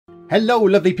Hello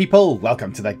lovely people,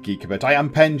 welcome to the Geek. I am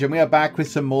Penge and we are back with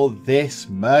some more This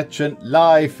Merchant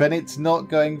Life, and it's not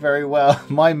going very well.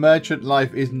 My merchant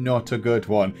life is not a good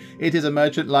one. It is a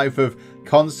merchant life of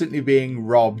constantly being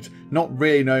robbed, not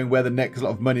really knowing where the next lot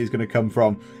of money is going to come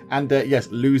from, and yes,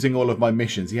 losing all of my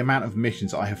missions. The amount of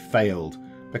missions I have failed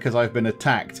because I've been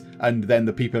attacked and then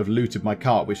the people have looted my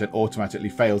cart, which then automatically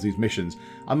fails these missions.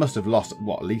 I must have lost,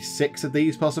 what, at least 6 of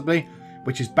these possibly?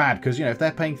 Which is bad because, you know, if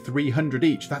they're paying 300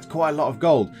 each, that's quite a lot of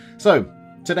gold. So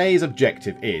today's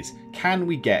objective is, can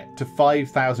we get to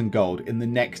 5,000 gold in the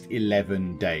next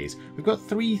 11 days? We've got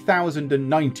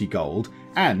 3,090 gold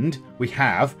and we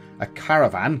have a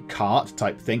caravan, cart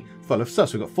type thing full of stuff.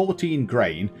 So we've got 14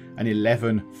 grain and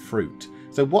 11 fruit.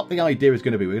 So what the idea is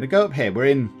going to be, we're going to go up here. We're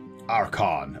in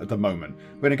Archon at the moment.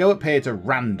 We're going to go up here to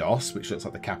Randos, which looks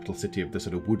like the capital city of the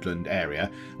sort of woodland area,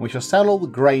 and we shall sell all the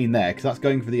grain there because that's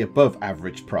going for the above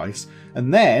average price,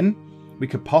 and then we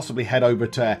could possibly head over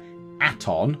to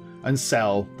Aton and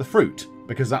sell the fruit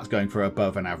because that's going for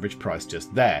above an average price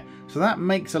just there. So that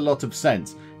makes a lot of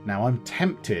sense. Now I'm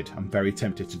very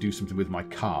tempted to do something with my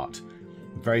cart.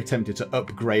 I'm very tempted to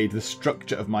upgrade the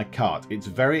structure of my cart. It's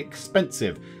very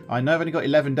expensive. I know I've only got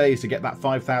 11 days to get that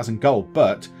 5,000 gold,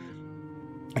 but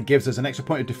it gives us an extra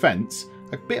point of defence,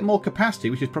 a bit more capacity,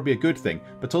 which is probably a good thing,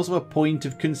 but also a point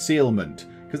of concealment.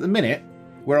 Because at the minute,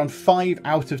 we're on 5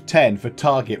 out of 10 for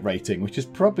target rating, which is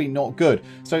probably not good.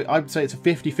 So I'd say it's a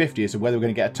 50-50 as to whether we're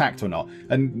going to get attacked or not.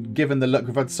 And given the luck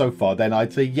we've had so far, then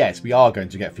I'd say yes, we are going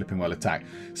to get flipping well attacked.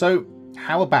 So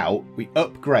how about we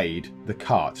upgrade the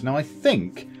cart? Now I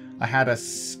think I had a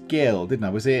skill, didn't I?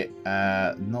 Was it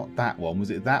not that one? Was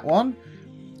it that one?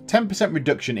 10%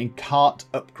 reduction in cart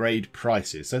upgrade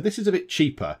prices. So this is a bit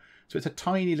cheaper. So it's a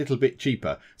tiny little bit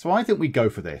cheaper. So I think we go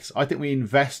for this. I think we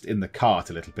invest in the cart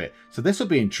a little bit. So this will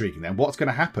be intriguing then. What's going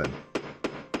to happen?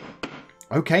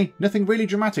 Okay, nothing really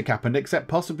dramatic happened except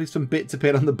possibly some bits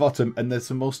appeared on the bottom and there's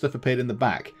some more stuff appeared in the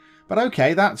back. But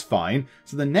okay, that's fine.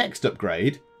 So the next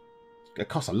upgrade, it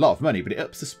costs a lot of money, but it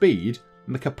ups the speed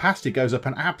and the capacity goes up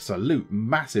an absolute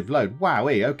massive load.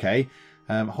 Wowee, okay.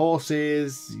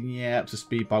 Horses, yeah, up to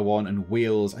speed by 1, and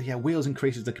wheels. Oh, yeah, wheels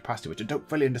increases the capacity, which I don't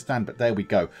fully understand, but there we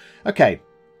go. Okay,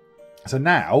 so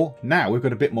now we've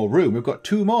got a bit more room. We've got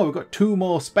 2 more. We've got 2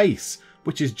 more space,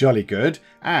 which is jolly good.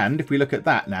 And if we look at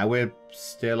that now, we're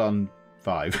still on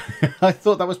 5. I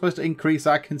thought that was supposed to increase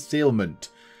our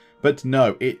concealment, but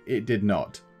no, it did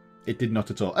not. It did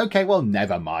not at all. Okay, well,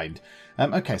 never mind.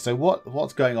 Okay, so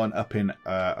what's going on up in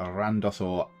Randos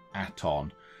or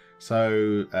Aton?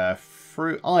 So,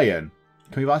 fruit, iron.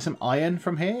 Can we buy some iron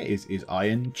from here? Is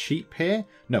iron cheap here?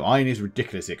 No, iron is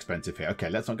ridiculously expensive here.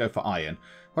 Okay, let's not go for iron.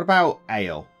 What about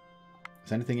ale?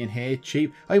 Is anything in here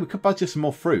cheap? Oh, we could buy just some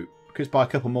more fruit. We could buy a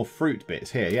couple more fruit bits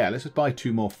here. Yeah, let's just buy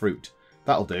 2 more fruit.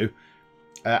 That'll do.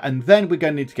 And then we're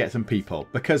going to need to get some people.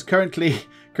 Because currently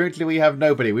we have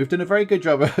nobody. We've done a very good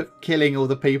job of killing all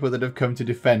the people that have come to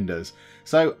defend us.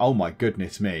 So, oh my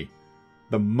goodness me.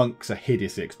 The monks are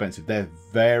hideously expensive. They're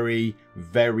very,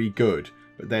 very good,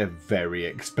 but they're very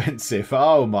expensive.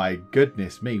 Oh my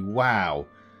goodness me. Wow.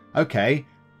 Okay,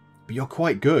 but you're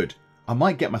quite good. I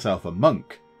might get myself a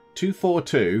monk.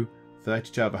 242,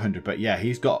 32 out of 100. But yeah,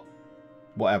 he's got,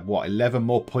 what, 11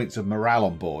 more points of morale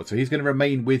on board. So he's going to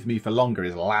remain with me for longer,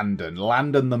 is Landon.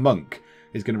 Landon the Monk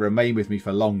is going to remain with me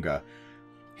for longer.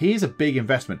 He is a big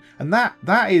investment. And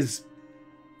that is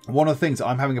one of the things that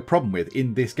I'm having a problem with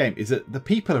in this game, is that the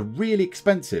people are really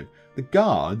expensive. The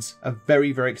guards are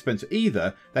very, very expensive.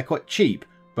 Either they're quite cheap,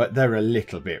 but they're a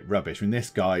little bit rubbish. I mean, this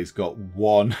guy's got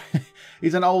 1.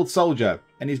 He's an old soldier,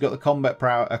 and he's got the combat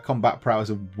prowess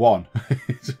of 1.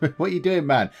 What are you doing,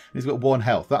 man? And he's got 1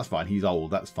 health. That's fine. He's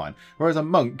old. That's fine. Whereas a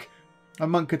monk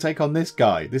could take on this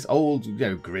guy, this old, you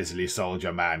know, grizzly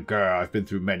soldier man. Grr, I've been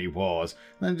through many wars.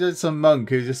 And just some monk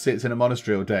who just sits in a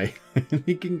monastery all day. And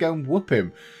he can go and whoop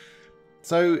him.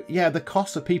 So, yeah, the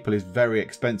cost of people is very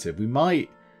expensive. We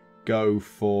might go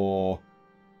for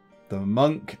the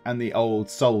monk and the old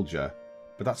soldier.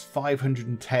 But that's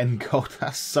 510 gold.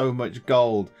 That's so much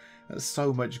gold. That's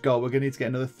so much gold. We're going to need to get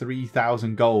another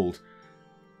 3,000 gold.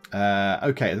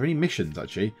 Okay, are there any missions,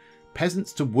 actually?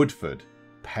 Peasants to Woodford.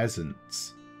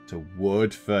 Peasants to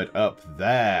Woodford up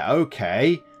there.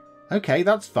 Okay. Okay,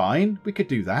 that's fine. We could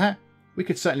do that. We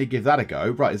could certainly give that a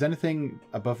go. Right, is anything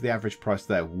above the average price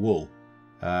there? Wool.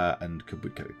 And can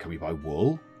we buy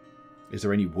wool? Is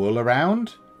there any wool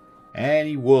around?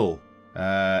 Any wool?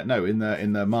 No, in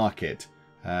the market.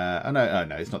 Oh no,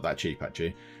 it's not that cheap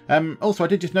actually. Also, I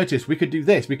did just notice we could do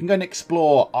this. We can go and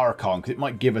explore Archon because it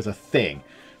might give us a thing.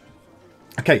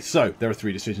 Okay, so there are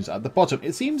 3 decisions at the bottom.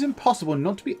 It seems impossible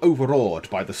not to be overawed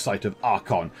by the sight of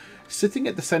Archon. Sitting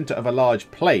at the centre of a large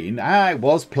plain, it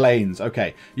was plains,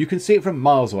 okay, you can see it from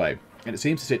miles away, and it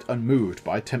seems to sit unmoved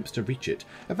by attempts to reach it.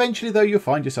 Eventually, though, you'll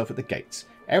find yourself at the gates.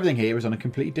 Everything here is on a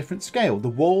completely different scale. The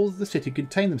walls of the city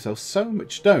contain so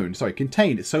much stone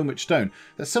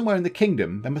that somewhere in the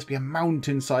kingdom there must be a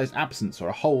mountain-sized absence or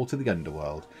a hole to the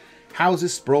underworld.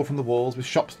 Houses sprawl from the walls with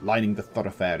shops lining the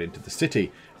thoroughfare into the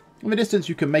city. In the distance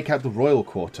you can make out the royal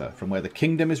quarter from where the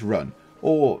kingdom is run,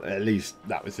 or at least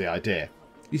that was the idea.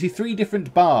 You see 3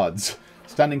 different bards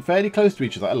standing fairly close to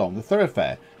each other along the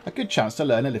thoroughfare. A good chance to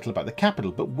learn a little about the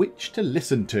capital, but which to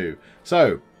listen to.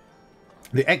 So,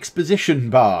 the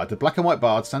exposition bard. The black and white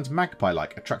bard stands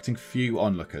magpie-like, attracting few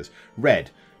onlookers.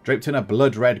 Red. Draped in a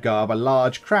blood-red garb, a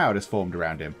large crowd has formed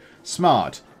around him.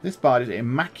 Smart. This bard is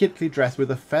immaculately dressed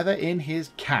with a feather in his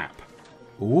cap.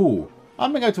 Ooh.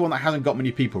 I'm going to go to one that hasn't got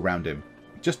many people around him.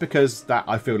 Just because that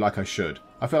I feel like I should.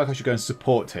 I feel like I should go and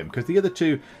support him. Because the other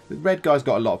 2, the red guy's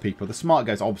got a lot of people. The smart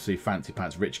guy's obviously fancy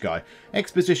pants rich guy.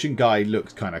 Exposition guy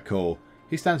looks kind of cool.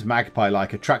 He stands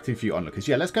magpie-like, attracting few onlookers.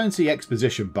 Yeah, let's go and see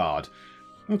exposition bard.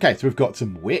 Okay, so we've got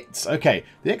some wits. Okay,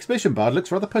 the exposition bard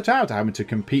looks rather put out having to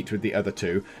compete with the other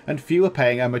 2, and few are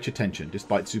paying her much attention,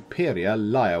 despite superior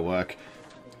liar work.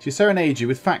 She serenades you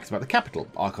with facts about the capital.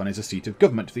 Archon is a seat of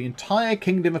government for the entire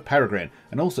kingdom of Peregrine,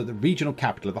 and also the regional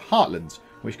capital of the Heartlands,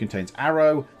 which contains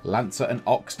Arrow, Lancer, and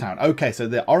Oxtown. Okay, so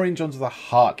the orange ones are the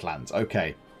Heartlands.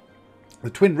 Okay.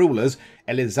 The twin rulers,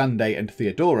 Elisande and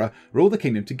Theodora, rule the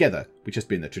kingdom together, which has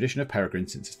been the tradition of Peregrine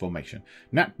since its formation.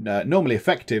 Normally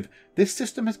effective, this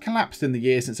system has collapsed in the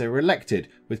years since they were elected,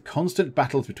 with constant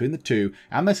battles between the 2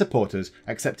 and their supporters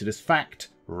accepted as fact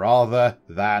rather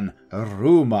than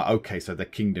rumour. Okay, so the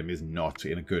kingdom is not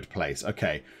in a good place.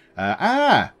 Okay.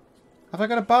 Have I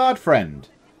got a bard friend?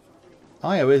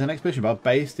 Io is an expedition bard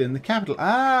based in the capital.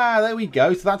 There we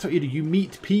go. So that's what you do. You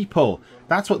meet people.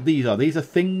 That's what these are. These are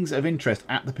things of interest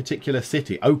at the particular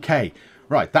city. Okay.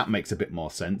 Right, that makes a bit more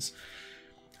sense.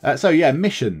 So yeah,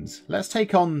 missions. Let's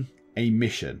take on a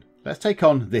mission. Let's take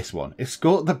on this one.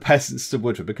 Escort the peasants to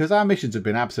Woodford, because our missions have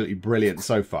been absolutely brilliant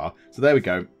so far. So there we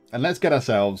go. And let's get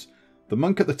ourselves the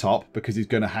monk at the top, because he's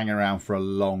going to hang around for a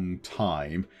long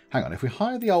time. Hang on, if we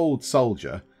hire the old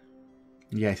soldier...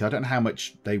 Yes, I don't know how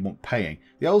much they want paying.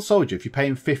 The old soldier, if you pay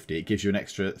him 50, it gives you an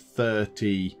extra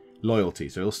 30 loyalty,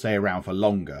 so he'll stay around for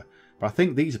longer. But I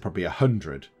think these are probably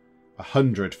 100.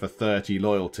 100 for 30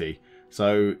 loyalty.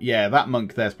 So, yeah, that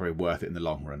monk there's probably worth it in the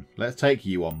long run. Let's take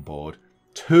you on board.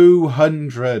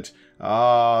 200!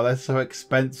 Ah, they're so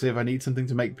expensive. I need something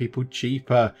to make people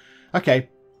cheaper. Okay,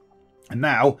 and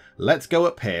now let's go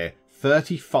up here.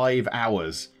 35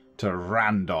 hours. To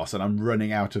Randos, and I'm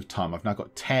running out of time. I've now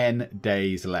got 10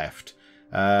 days left.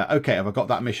 Okay, have I got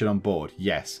that mission on board?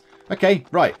 Yes. Okay,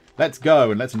 right. Let's go,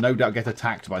 and let's no doubt get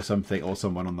attacked by something or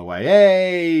someone on the way.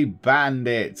 Hey,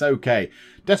 bandits. Okay.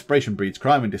 Desperation breeds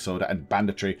crime and disorder and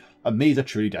banditry, and these are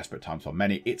truly desperate times for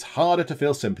many. It's harder to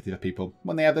feel sympathy for people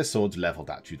when they have their swords levelled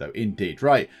at you, though. Indeed.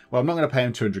 Right. Well, I'm not going to pay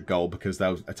them 200 gold because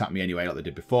they'll attack me anyway like they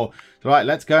did before. So, right,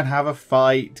 let's go and have a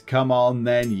fight. Come on,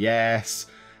 then. Yes.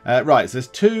 Right, so there's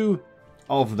 2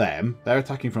 of them. They're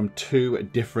attacking from 2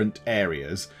 different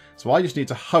areas. So I just need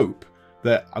to hope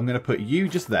that I'm going to put you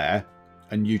just there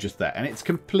and you just there. And it's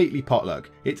completely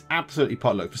potluck. It's absolutely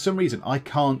potluck. For some reason, I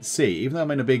can't see, even though I'm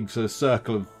in a big sort of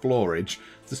circle of floorage,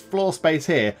 this floor space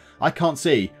here, I can't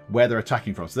see where they're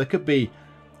attacking from. So there could be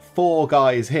 4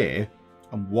 guys here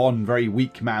and 1 very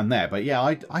weak man there. But yeah,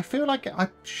 I feel like I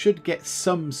should get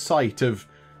some sight of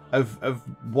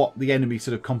what the enemy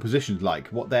sort of composition's like,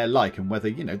 what they're like, and whether,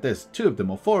 you know, there's 2 of them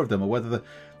or 4 of them, or whether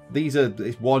these are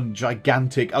one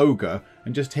gigantic ogre,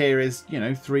 and just here is, you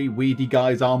know, 3 weedy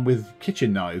guys armed with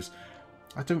kitchen knives.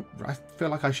 I feel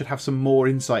like I should have some more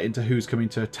insight into who's coming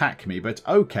to attack me, but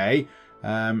okay,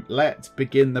 let's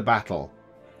begin the battle.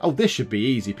 Oh, this should be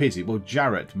easy peasy. Well,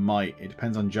 Jarrett might, it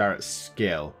depends on Jarrett's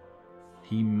skill.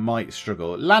 He might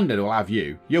struggle. Landon will have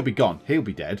you. You'll be gone. He'll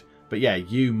be dead. But yeah,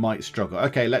 you might struggle.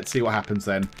 Okay, let's see what happens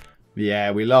then.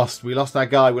 Yeah, we lost our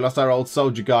guy. We lost our old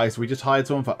soldier guy. So we just hired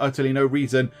someone for utterly no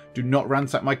reason. Do not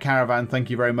ransack my caravan. Thank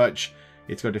you very much.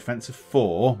 It's got a defense of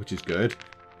 4, which is good.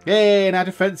 Yay, and our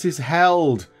defense is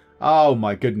held. Oh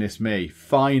my goodness me.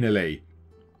 Finally.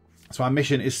 So our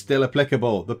mission is still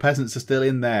applicable. The peasants are still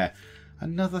in there.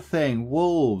 Another thing.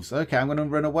 Wolves. Okay, I'm going to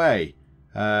run away.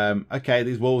 Okay,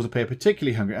 these wolves appear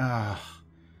particularly hungry.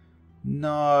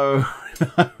 No,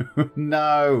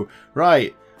 no.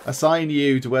 Right, assign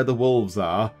you to where the wolves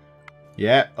are.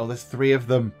 Yeah, oh, there's 3 of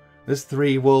them. There's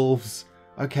 3 wolves.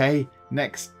 Okay,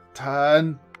 next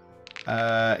turn.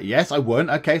 Yes, I won.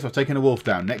 Okay, so I've taken a wolf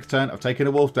down. Next turn, I've taken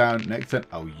a wolf down. Next turn.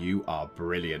 Oh, you are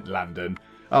brilliant, Landon.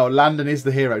 Oh, Landon is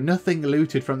the hero. Nothing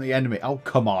looted from the enemy. Oh,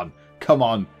 come on. Come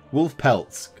on. Wolf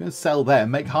pelts. Go sell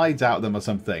them. Make hides out of them or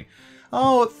something.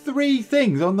 Oh, 3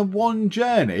 things on the one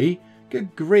journey?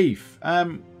 Good grief.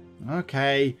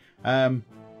 Okay.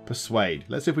 Persuade.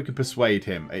 Let's see if we can persuade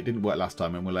him. It didn't work last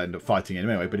time and we'll end up fighting him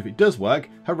anyway. But if it does work,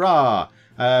 hurrah.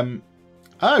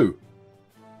 Oh.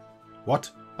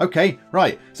 What? Okay,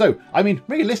 right. So, I mean,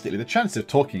 realistically, the chances of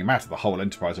talking him out of the whole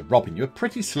enterprise of robbing you are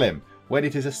pretty slim, when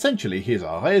it is essentially his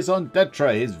raison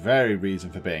d'etre, his very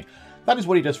reason for being. That is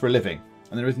what he does for a living,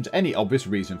 and there isn't any obvious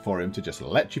reason for him to just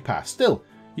let you pass. Still,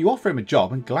 you offer him a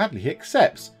job and gladly he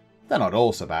accepts. They're not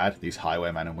all so bad, these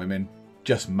highwaymen and women.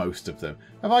 Just most of them.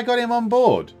 Have I got him on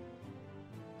board?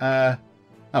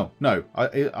 Oh, no.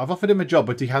 I've offered him a job,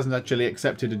 but he hasn't actually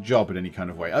accepted a job in any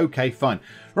kind of way. Okay, fine.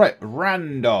 Right,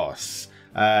 Randos.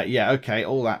 Yeah, okay,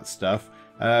 all that stuff.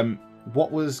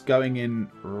 What was going in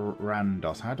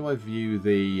Randos? How do I view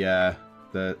the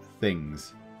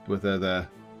things? With do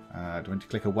I want to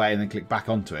click away and then click back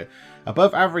onto it?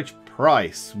 Above average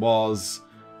price was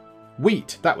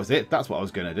wheat. That was it. That's what I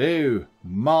was going to do.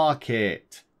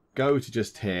 Market. Go to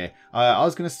just here. I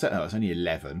was going to say, oh, it's only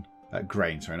 11.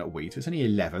 Grain, sorry, not wheat. It's only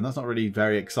 11. That's not really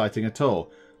very exciting at all.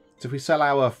 So if we sell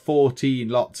our 14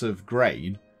 lots of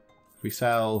grain, if we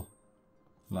sell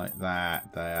like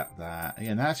that, that.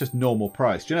 Again, that's just normal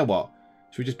price. Do you know what?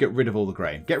 Should we just get rid of all the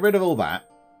grain? Get rid of all that.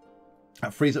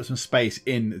 That frees up some space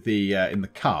in the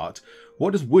cart.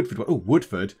 What does Woodford want? Oh,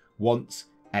 Woodford wants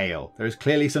ale. There is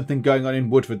clearly something going on in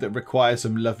Woodford that requires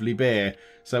some lovely beer.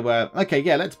 So, okay,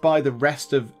 yeah, let's buy the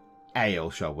rest of ale,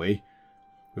 shall we?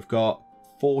 We've got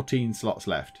 14 slots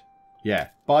left. Yeah,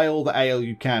 buy all the ale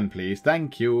you can, please.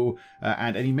 Thank you.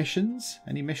 And any missions?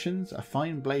 Any missions? A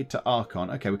fine blade to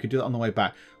Archon. Okay, we could do that on the way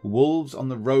back. Wolves on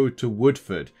the road to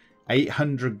Woodford.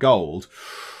 800 gold.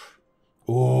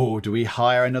 Oh, do we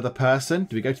hire another person?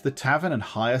 Do we go to the tavern and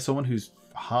hire someone who's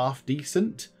half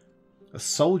decent? A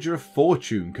soldier of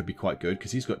fortune could be quite good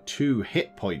because he's got 2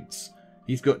 hit points.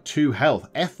 He's got 2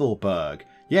 health. Ethelberg.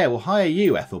 Yeah, we'll hire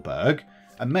you, Ethelberg.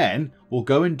 And then we'll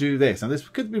go and do this. Now, this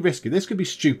could be risky. This could be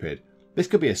stupid. This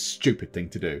could be a stupid thing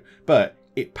to do. But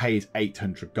it pays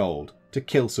 800 gold to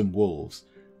kill some wolves.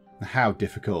 How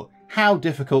difficult? How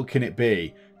difficult can it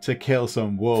be to kill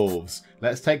some wolves?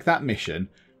 Let's take that mission.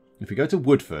 If we go to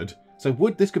Woodford. So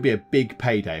this could be a big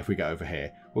payday if we go over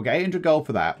here. We'll get 800 gold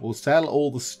for that. We'll sell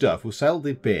all the stuff. We'll sell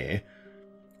the beer.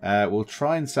 We'll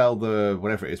try and sell the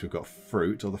whatever it is. We've got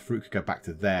fruit. Or the fruit could go back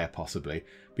to there possibly.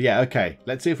 But yeah, okay.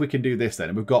 Let's see if we can do this then.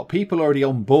 And we've got people already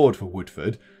on board for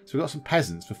Woodford. So we've got some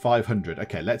peasants for 500.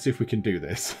 Okay, let's see if we can do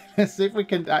this. Let's see if we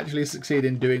can actually succeed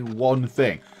in doing one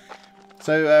thing.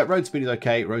 So road speed is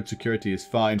okay. Road security is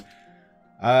fine.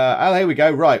 Oh, here we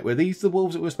go. Right, were these the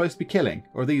wolves that we're supposed to be killing?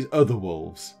 Or are these other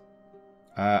wolves?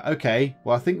 Okay,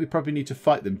 well, I think we probably need to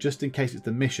fight them just in case it's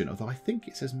the mission. Although I think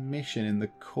it says mission in the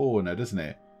corner, doesn't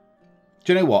it?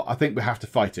 Do you know what? I think we have to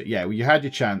fight it. Yeah, well, you had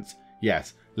your chance.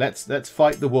 Yes, let's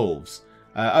fight the wolves.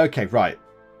 Okay, right.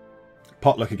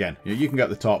 Potluck again. You can go at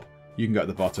the top. You can go at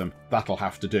the bottom. That'll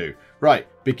have to do. Right,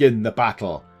 begin the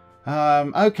battle.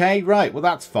 Okay, right. Well,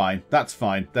 that's fine. That's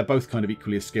fine. They're both kind of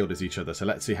equally as skilled as each other, so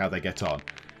let's see how they get on.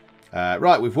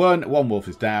 Right, we've won. One wolf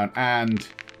is down, and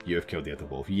you have killed the other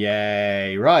wolf.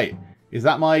 Yay! Right. Is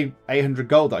that my 800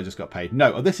 gold that I just got paid?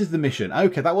 No. Oh, this is the mission.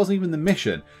 Okay, that wasn't even the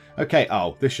mission. Okay,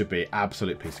 oh, this should be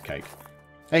absolute piece of cake.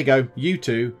 There you go. You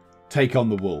two take on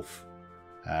the wolf.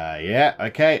 Yeah,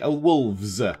 okay. Oh,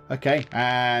 wolves. Okay,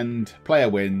 and player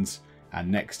wins. And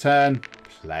next turn,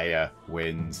 player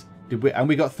wins. And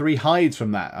we got 3 hides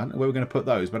from that. I don't know where we're going to put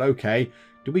those, but okay.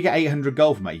 Did we get 800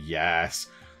 gold from that? Yes.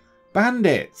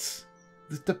 Bandits.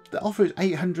 The offer is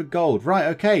 800 gold. Right,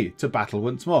 okay. To battle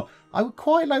once more. I would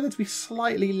quite like there to be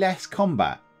slightly less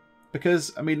combat.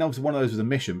 Because, I mean, obviously one of those was a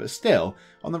mission. But still,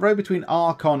 on the road between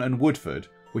Archon and Woodford,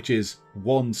 which is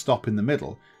 1 stop in the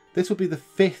middle, this will be the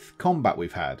 5th combat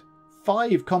we've had.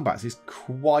 5 combats is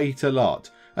quite a lot.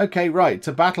 Okay, right,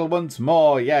 to battle once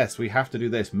more. Yes, we have to do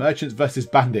this. Merchants versus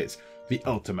bandits. The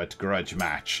ultimate grudge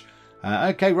match.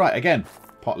 Okay, right, again.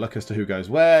 Potluck as to who goes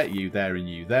where. You there and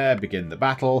you there. Begin the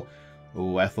battle.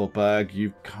 Oh, Ethelberg,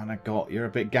 you've kind of got... You're a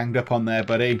bit ganged up on there,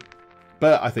 buddy.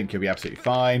 But I think you'll be absolutely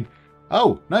fine.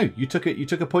 Oh, no, you took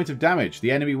a point of damage.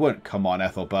 The enemy won't. Come on,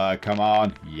 Ethelberg, come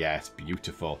on. Yes,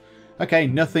 beautiful. Okay,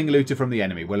 nothing looted from the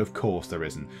enemy. Well, of course there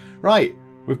isn't. Right.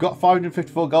 We've got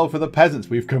 554 gold for the peasants.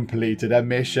 We've completed a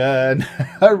mission.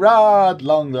 Hurrah! At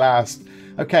long last.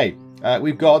 Okay,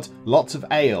 we've got lots of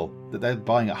ale that they're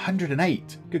buying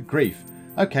 108. Good grief.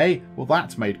 Okay, well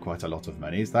that's made quite a lot of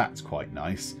money. That's quite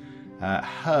nice.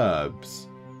 Herbs.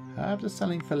 Herbs are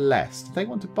selling for less. Do they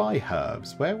want to buy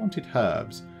herbs? Where wanted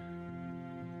herbs?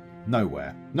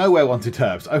 Nowhere. Nowhere wanted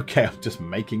herbs. Okay, I'm just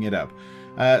making it up.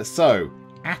 So,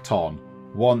 Aton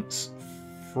wants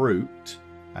fruit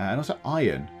and also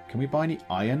iron. Can we buy any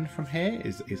iron from here?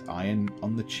 Is iron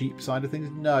on the cheap side of things?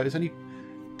 No, it's only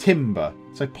timber.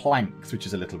 So planks, which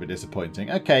is a little bit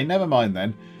disappointing. Okay, never mind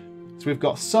then. So we've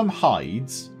got some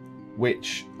hides,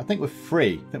 which I think were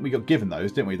free. I think we got given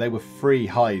those, didn't we? They were free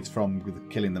hides from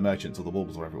killing the merchants or the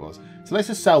wolves or whatever it was. So let's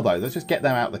just sell those. Let's just get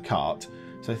them out of the cart.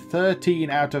 So 13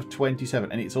 out of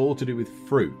 27, and it's all to do with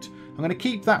fruit. I'm going to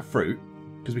keep that fruit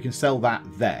because we can sell that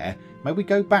there. Maybe we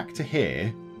go back to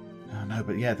here. Oh no,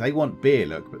 but yeah, they want beer,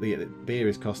 look, but the beer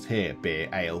is cost here. Beer,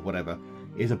 ale, whatever,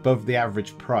 is above the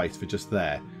average price for just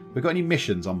there. We've got any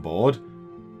missions on board?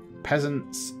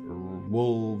 Peasants,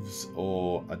 wolves,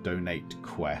 or a donate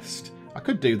quest. I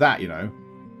could do that, you know.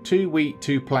 2 wheat,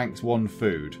 2 planks, 1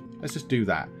 food. Let's just do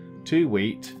that. 2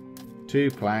 wheat, 2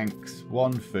 planks,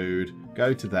 1 food.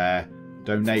 Go to there,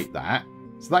 donate that.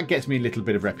 So that gets me a little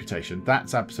bit of reputation.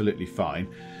 That's absolutely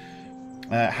fine.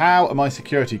 How are my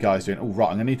security guys doing? Oh, right,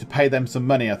 I'm going to need to pay them some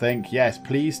money, I think. Yes,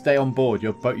 please stay on board.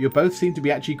 You both seem to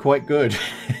be actually quite good.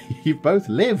 You've both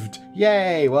lived.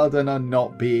 Yay, well done on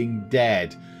not being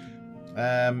dead.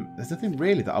 There's nothing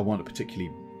really that I want to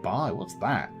particularly buy. What's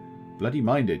that? Bloody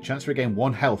minded. Chance to regain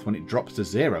 1 health when it drops to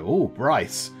 0. Oh,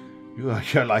 Bryce.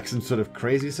 You're like some sort of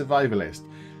crazy survivalist.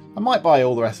 I might buy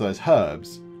all the rest of those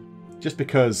herbs. Just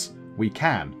because we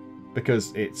can.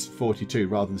 Because it's 42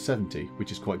 rather than 70,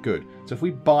 which is quite good. So if we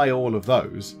buy all of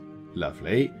those,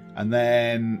 lovely. And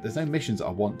then there's no missions that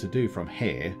I want to do from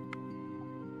here.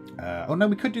 Oh no,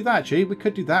 we could do that actually. We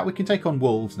could do that. We can take on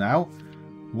wolves now.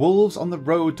 Wolves on the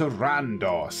road to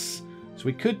Randos. So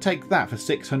we could take that for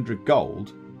 600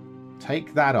 gold.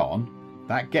 Take that on.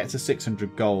 That gets us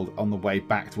 600 gold on the way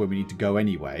back to where we need to go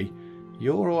anyway.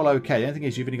 You're all okay. The only thing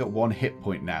is you've only got 1 hit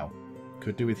point now.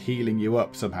 Could do with healing you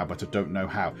up somehow, but I don't know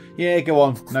how. Yeah, go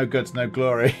on. No guts, no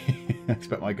glory. I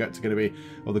expect my guts are going to be,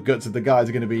 or the guts of the guys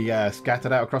are going to be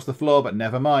scattered out across the floor, but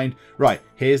never mind. Right,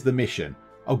 here's the mission.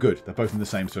 Oh, good. They're both in the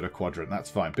same sort of quadrant.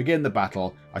 That's fine. Begin the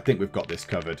battle. I think we've got this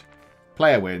covered.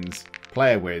 Player wins.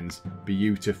 Player wins.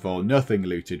 Beautiful. Nothing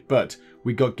looted, but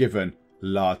we got given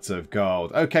lots of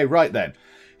gold. Okay, right then.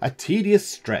 A tedious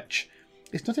stretch.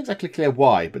 It's not exactly clear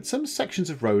why, but some sections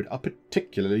of road are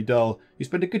particularly dull. You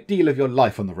spend a good deal of your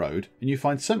life on the road, and you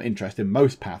find some interest in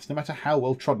most paths, no matter how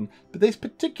well trodden. But this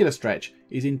particular stretch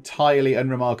is entirely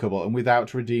unremarkable and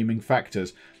without redeeming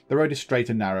factors. The road is straight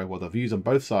and narrow, while the views on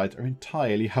both sides are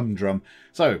entirely humdrum.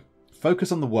 So,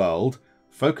 focus on the world,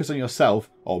 focus on yourself,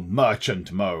 or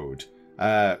merchant mode.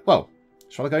 Well,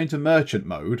 shall I go into merchant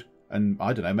mode? And,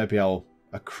 I don't know, maybe I'll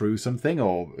accrue something,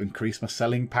 or increase my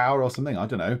selling power or something, I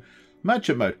don't know.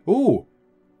 Merchant mode. Ooh,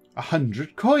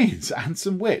 100 coins and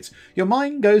some wits. Your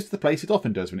mind goes to the place it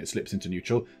often does when it slips into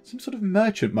neutral, some sort of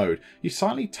merchant mode. You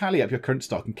silently tally up your current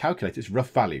stock and calculate its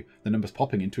rough value, the numbers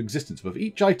popping into existence above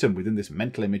each item within this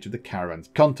mental image of the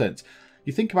caravan's contents.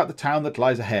 You think about the town that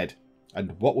lies ahead,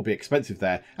 and what will be expensive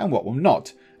there, and what will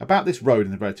not. About this road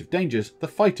and the relative dangers, the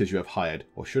fighters you have hired,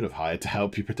 or should have hired, to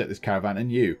help you protect this caravan,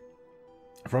 and you.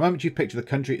 For a moment you picture the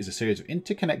country as a series of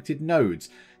interconnected nodes.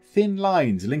 Thin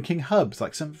lines linking hubs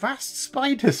like some vast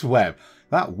spider's web.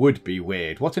 That would be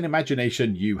weird. What an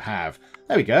imagination you have.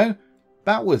 There we go.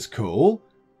 That was cool.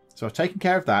 So I've taken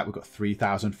care of that. We've got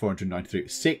 3,493.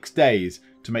 6 days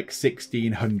to make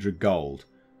 1,600 gold.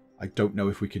 I don't know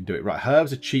if we can do it. Right,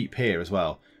 herbs are cheap here as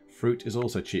well. Fruit is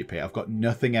also cheap here. I've got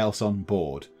nothing else on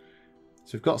board.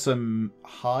 So we've got some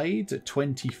hides at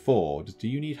 24. Do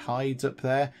you need hides up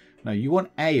there? No, you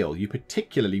want ale. You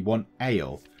particularly want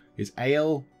ale. Is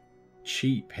ale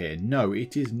cheap here? No,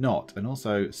 it is not. And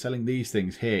also selling these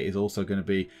things here is also going to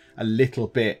be a little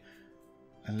bit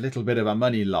of a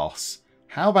money loss.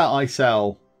 How about I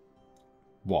sell,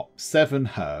 what, 7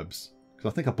 herbs?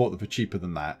 Because I think I bought them for cheaper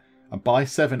than that. And buy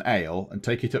 7 ale and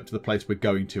take it up to the place we're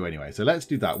going to anyway. So let's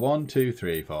do that. 1, 2,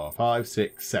 3, 4, 5,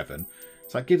 6, 7.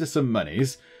 So that gives us some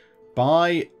monies.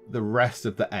 Buy the rest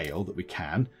of the ale that we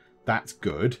can. That's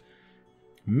good.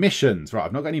 Missions. Right,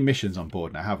 I've not got any missions on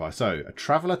board now, have I? So, a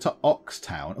traveller to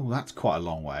Oxtown. Oh, that's quite a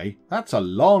long way. That's a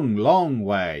long, long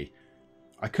way.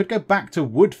 I could go back to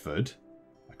Woodford.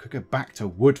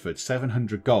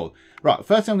 700 gold. Right,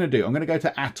 first thing I'm going to do, I'm going to go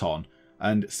to Aton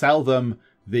and sell them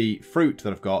the fruit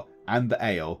that I've got and the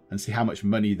ale and see how much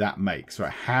money that makes.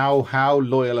 Right, how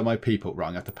loyal are my people? Right,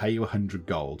 I'm going to have to pay you 100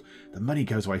 gold. The money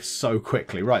goes away so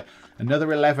quickly. Right,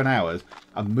 another 11 hours.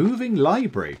 A moving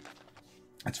library.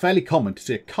 It's fairly common to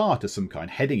see a cart of some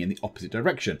kind heading in the opposite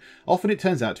direction. Often it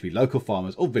turns out to be local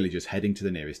farmers or villagers heading to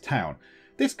the nearest town.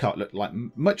 This cart looked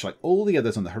much like all the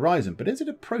others on the horizon, but as it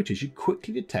approaches you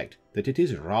quickly detect that it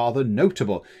is rather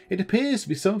notable. It appears to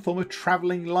be some form of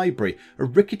travelling library, a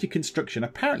rickety construction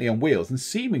apparently on wheels and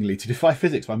seemingly to defy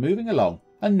physics by moving along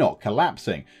and not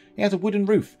collapsing. It has a wooden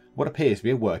roof, what appears to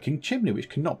be a working chimney, which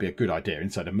cannot be a good idea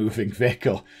inside a moving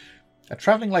vehicle. A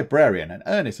travelling librarian, an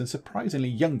earnest and surprisingly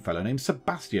young fellow named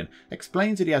Sebastian,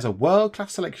 explains that he has a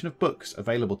world-class selection of books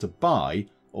available to buy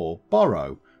or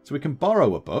borrow. So we can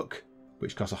borrow a book,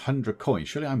 which costs 100 coins.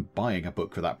 Surely I'm buying a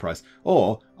book for that price.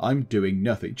 Or I'm doing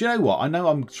nothing. Do you know what? I know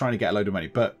I'm trying to get a load of money,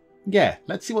 but yeah,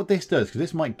 let's see what this does, because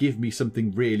this might give me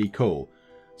something really cool.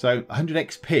 So 100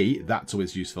 XP, that's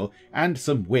always useful, and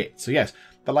some wit. So yes,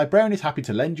 the librarian is happy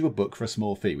to lend you a book for a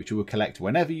small fee, which you will collect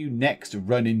whenever you next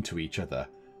run into each other.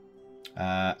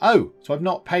 Oh, so I've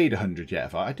not paid 100 yet,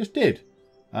 have I? I just did.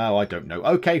 Oh, I don't know.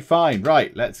 Okay, fine.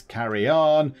 Right, let's carry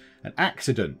on. An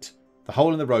accident. The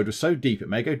hole in the road was so deep it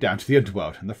may go down to the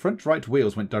underworld, and the front right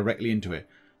wheels went directly into it.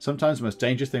 Sometimes the most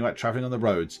dangerous thing about travelling on the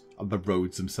roads are the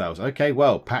roads themselves. Okay,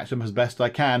 well, patch them as best I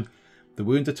can. The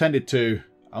wounds attended to.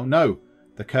 Oh no,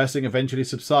 the cursing eventually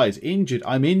subsides. Injured.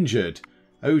 I'm injured.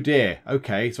 Oh dear.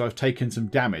 Okay, so I've taken some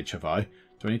damage, have I?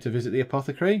 Do I need to visit the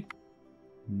apothecary?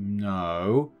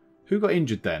 No. Who got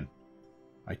injured then?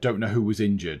 I don't know who was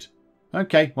injured.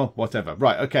 Okay, well, whatever.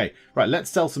 Right, okay. Right, let's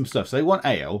sell some stuff. So they want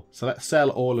ale, so let's sell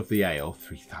all of the ale.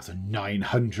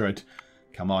 3,900.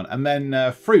 Come on. And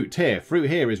then fruit here. Fruit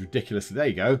here is ridiculous. There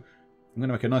you go. I'm going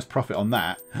to make a nice profit on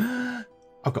that.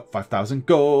 I've got 5,000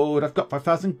 gold. I've got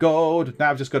 5,000 gold.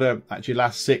 Now I've just got to actually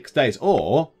last 6 days.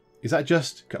 Or is that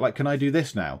just, like, can I do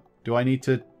this now? Do I need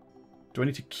to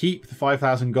keep the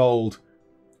 5,000 gold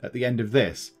at the end of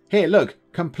this? Here, look.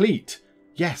 Complete.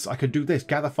 Yes, I can do this.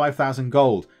 Gather 5,000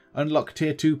 gold. Unlock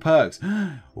tier 2 perks.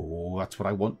 Oh, that's what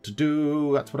I want to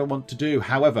do. That's what I want to do.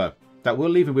 However, that will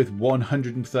leave me with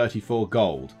 134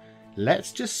 gold.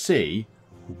 Let's just see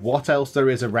what else there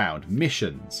is around.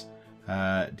 Missions.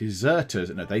 Deserters.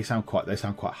 No, they sound quite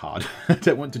hard. I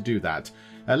don't want to do that.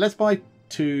 Let's buy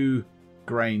 2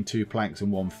 grain, 2 planks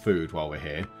and 1 food while we're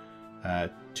here.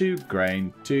 2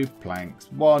 grain, 2 planks,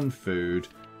 1 food.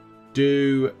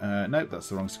 Nope, that's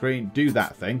the wrong screen. Do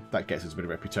that thing. That gets us a bit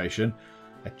of reputation.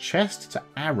 A chest to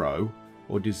Arrow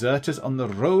or deserters on the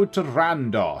road to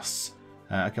Randos.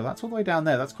 Okay, that's all the way down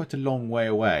there. That's quite a long way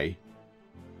away.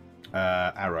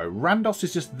 Arrow. Randos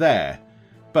is just there.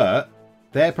 But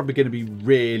they're probably going to be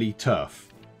really tough.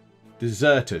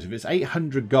 Deserters. If it's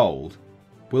 800 gold,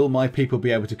 will my people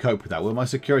be able to cope with that? Will my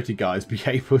security guys be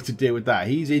able to deal with that?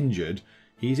 He's injured.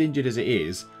 He's injured as it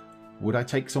is. Would I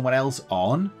take someone else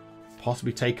on?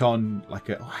 Possibly take on like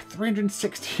a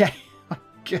 368. My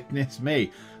goodness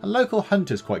me. A local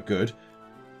hunter's quite good.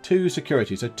 2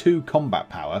 security, so 2 combat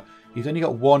power. He's only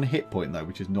got 1 hit point though,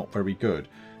 which is not very good.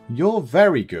 You're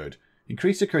very good.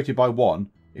 Increase security by 1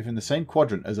 if in the same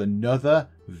quadrant as another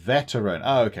veteran.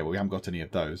 Oh, okay, well we haven't got any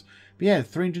of those. But yeah,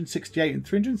 368 and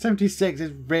 376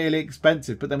 is really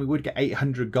expensive, but then we would get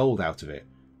 800 gold out of it,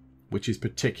 which is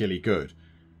particularly good.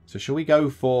 So shall we go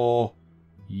for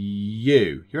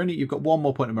you? You've got 1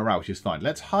 more point of morale, which is fine.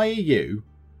 Let's hire you.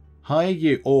 Hire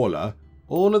you, Orla.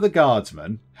 All of the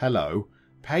guardsmen. Hello.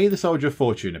 Pay the soldier of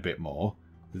fortune a bit more.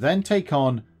 Then take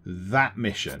on that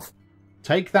mission.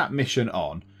 Take that mission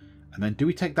on. And then do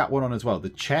we take that one on as well? The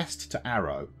chest to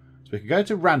Arrow. So we could go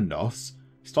to Randos,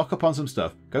 stock up on some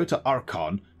stuff, go to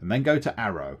Archon, and then go to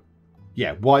Arrow.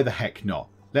 Yeah, why the heck not?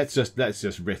 Let's just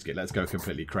risk it. Let's go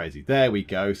completely crazy. There we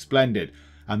go. Splendid.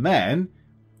 And then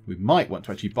we might want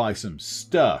to actually buy some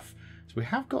stuff. So we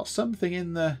have got something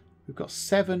in the... We've got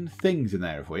 7 things in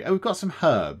there, have we? Oh, we've got some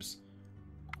herbs.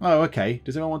 Oh, okay.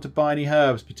 Does anyone want to buy any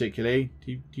herbs particularly?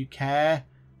 Do you care?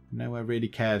 No one really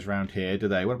cares around here, do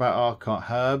they? What about Archon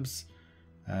herbs?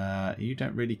 You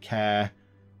don't really care.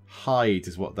 Hides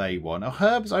is what they want. Oh,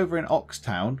 herbs over in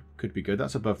Oxtown could be good.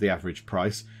 That's above the average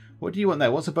price. What do you want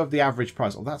there? What's above the average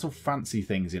price? Oh, that's all fancy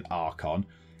things in Archon.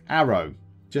 Arrow.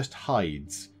 Just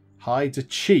hides. Hides are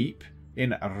cheap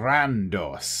in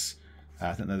Randos.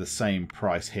 I think they're the same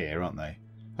price here, aren't they?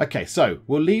 Okay, so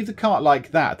we'll leave the cart like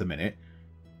that at the minute.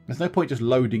 There's no point just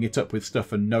loading it up with stuff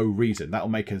for no reason. That'll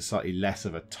make us slightly less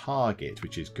of a target,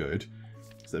 which is good.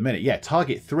 So at the minute, yeah,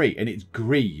 target 3, and it's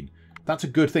green. That's a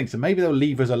good thing. So maybe they'll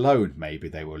leave us alone. Maybe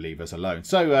they will leave us alone.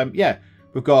 So, yeah,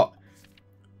 we've got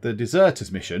the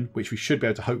Deserters mission, which we should be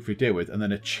able to hopefully deal with, and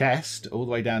then a chest all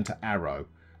the way down to Arrow.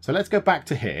 So let's go back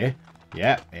to here.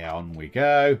 Yeah, on we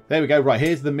go. There we go. Right,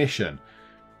 here's the mission.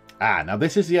 Ah, now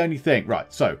this is the only thing.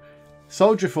 Right, so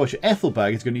Soldier of Fortune,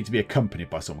 Ethelberg is going to need to be accompanied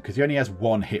by someone because he only has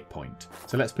 1 hit point.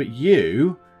 So let's put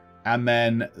you and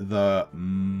then the...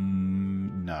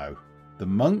 no. The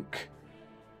monk?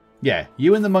 Yeah,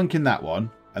 you and the monk in that one.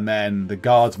 And then the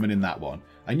guardsman in that one.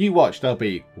 And you watch, there'll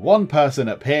be 1 person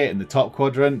up here in the top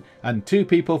quadrant and 2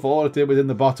 people for all of it within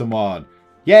the bottom one.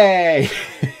 Yay!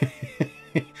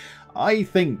 I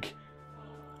think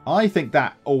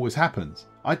that always happens.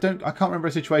 I can't remember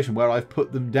a situation where I've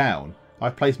put them down,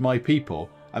 I've placed my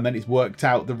people, and then it's worked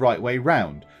out the right way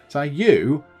round. So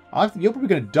you're probably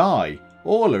going to die.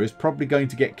 Orla is probably going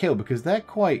to get killed because they've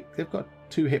got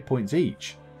 2 hit points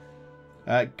each.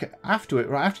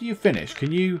 After you finish,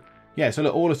 can you... Yeah, so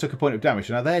look, Orla took a point of damage.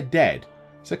 Now they're dead.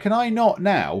 So can I not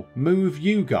now move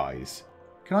you guys?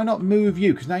 Can I not move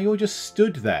you? Because now you're just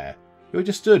stood there. You're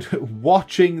just stood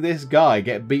watching this guy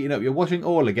get beaten up. You're watching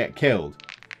Orla get killed.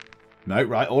 No,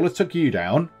 right, Orla took you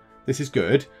down. This is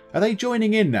good. Are they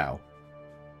joining in now?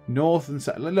 North and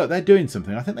south. Look, they're doing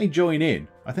something. I think they join in.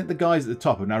 I think the guys at the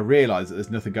top have now realised that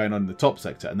there's nothing going on in the top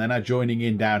sector. And they're now joining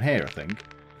in down here, I think.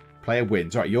 Player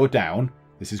wins. All right, you're down.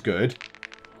 This is good.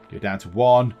 You're down to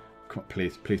 1. Come on,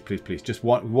 please, please, please, please. Just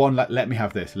one. Let me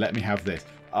have this. Let me have this.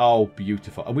 Oh,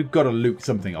 beautiful. And we've got to loot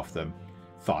something off them.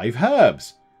 5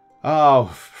 herbs. Oh,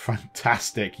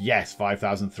 fantastic. Yes,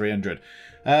 5,300.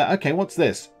 Okay, what's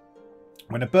this?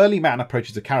 When a burly man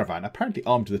approaches a caravan, apparently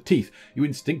armed to the teeth, you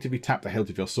instinctively tap the hilt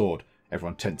of your sword.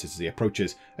 Everyone tenses as he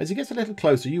approaches. As he gets a little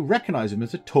closer, you recognise him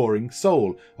as a touring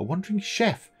soul, a wandering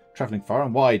chef, travelling far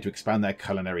and wide to expand their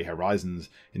culinary horizons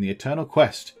in the eternal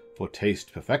quest for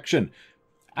taste perfection.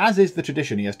 As is the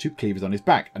tradition, he has 2 cleavers on his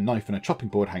back, a knife and a chopping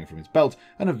board hanging from his belt,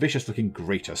 and a vicious-looking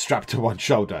grater strapped to one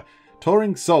shoulder.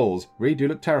 Touring souls really do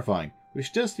look terrifying,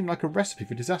 which does seem like a recipe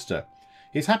for disaster.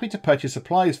 He is happy to purchase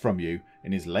supplies from you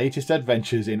in his latest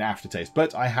adventures in Aftertaste,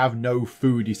 but I have no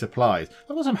foodie supplies.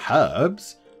 I've got some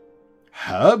herbs.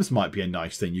 Herbs might be a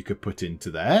nice thing you could put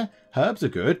into there. Herbs are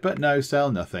good, but no,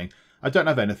 sell nothing. I don't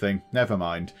have anything. Never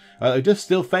mind. I just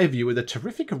still favour you with a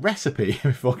terrific recipe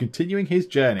before continuing his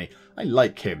journey. I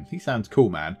like him. He sounds cool,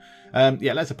 man.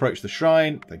 Yeah, let's approach the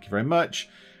shrine. Thank you very much.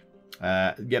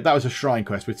 Yeah, that was a shrine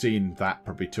quest. We've seen that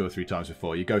probably 2 or 3 times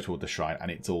before. You go toward the shrine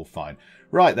and it's all fine.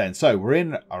 Right then, so we're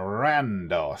in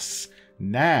Randos.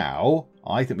 Now,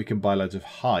 I think we can buy loads of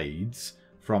hides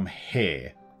from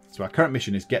here. So our current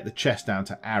mission is get the chest down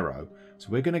to Arrow. So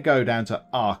we're going to go down to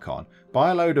Archon,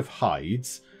 buy a load of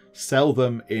hides, sell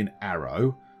them in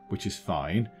Arrow, which is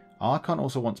fine. Archon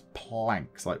also wants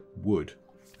planks, like wood.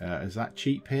 Is that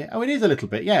cheap here? Oh, it is a little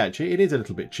bit. Yeah, actually, it is a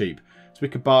little bit cheap. So we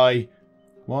could buy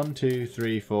 1, 2,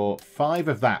 3, 4, 5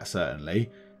 of that, certainly.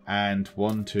 And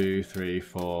 1, 2, 3,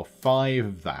 4, 5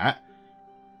 of that.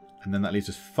 And then that leaves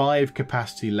us 5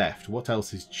 capacity left. What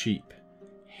else is cheap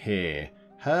here?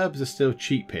 Herbs are still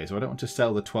cheap here, so I don't want to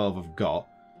sell the 12 I've got.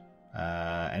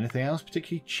 Anything else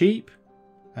particularly cheap?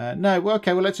 No, well,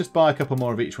 okay, well, let's just buy a couple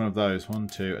more of each one of those. 1,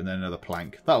 2, and then another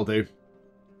plank. That'll do.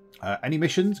 Any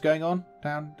missions going on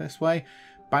down this way?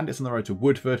 Bandits on the road to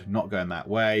Woodford, not going that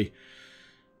way.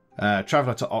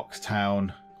 Traveller to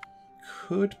Oxtown.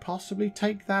 Could possibly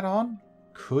take that on.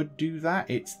 Could do that.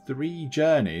 It's 3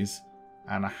 journeys,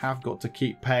 and I have got to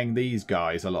keep paying these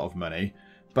guys a lot of money.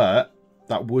 But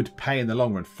that would pay in the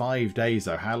long run. 5 days,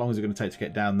 though. How long is it going to take to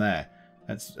get down there?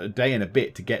 That's a day and a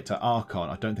bit to get to Archon.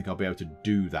 I don't think I'll be able to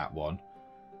do that one.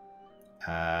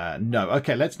 No.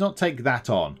 Okay, let's not take that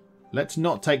on. Let's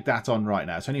not take that on right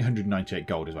now. It's only 198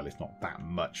 gold as well. It's not that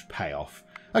much payoff.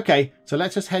 Okay, so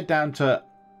let's just head down to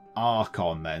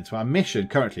Archon then. So our mission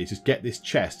currently is just get this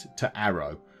chest to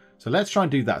Arrow. So let's try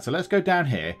and do that. So let's go down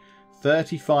here.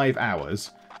 35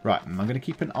 hours. Right, and I'm going to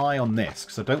keep an eye on this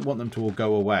because I don't want them to all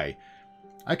go away.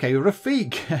 Okay,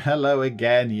 Rafik. Hello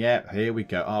again. Yep, here we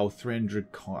go. Oh, 300.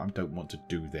 I don't want to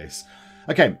do this.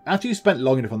 Okay, after you've spent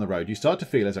long enough on the road, you start to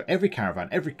feel as though every caravan,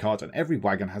 every cart, and every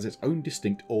wagon has its own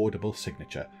distinct audible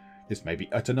signature. This may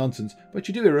be utter nonsense, but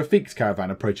you do hear Rafik's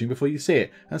caravan approaching before you see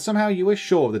it, and somehow you are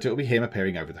sure that it will be him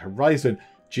appearing over the horizon.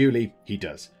 Duly, he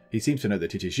does. He seems to know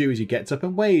that it is you as he gets up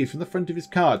and waves from the front of his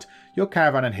cart. Your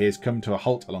caravan and his come to a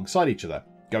halt alongside each other,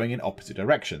 going in opposite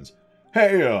directions.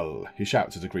 "Hail!" he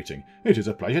shouts as a greeting. "It is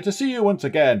a pleasure to see you once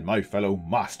again, my fellow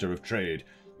master of trade.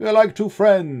 We are like 2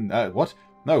 friends... what?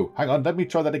 No, hang on, let me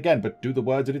try that again, but do the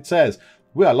words that it says.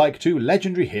 We are like 2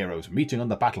 legendary heroes meeting on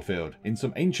the battlefield in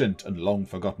some ancient and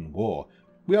long-forgotten war.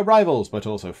 We are rivals, but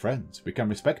also friends. We can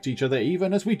respect each other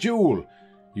even as we duel."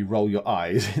 You roll your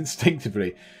eyes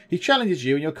instinctively. He challenges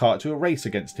you and your cart to a race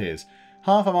against his.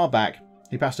 Half a mile back,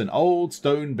 He passed an old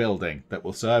stone building that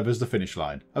will serve as the finish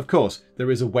line. Of course,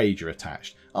 there is a wager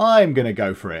attached. I'm going to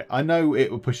go for it. I know it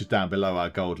will push us down below our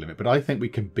gold limit, but I think we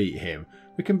can beat him.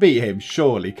 We can beat him,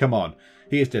 surely. Come on.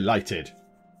 He is delighted.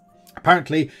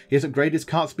 Apparently, he has upgraded his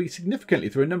cart speed significantly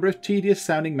through a number of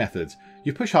tedious-sounding methods.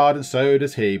 You push hard and so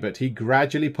does he, but he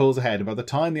gradually pulls ahead, and by the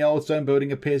time the old stone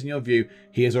building appears in your view,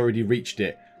 he has already reached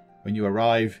it. When you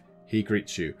arrive, he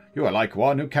greets you. You are like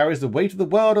one who carries the weight of the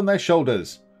world on their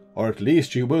shoulders. Or at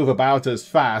least you move about as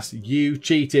fast. You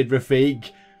cheated,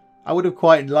 Rafik. I would have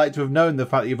quite liked to have known the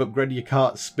fact that you've upgraded your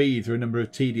cart speed through a number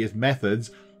of tedious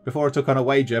methods before I took on a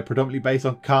wager predominantly based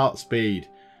on cart speed.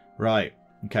 Right.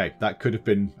 Okay, that could have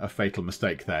been a fatal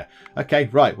mistake there. Okay,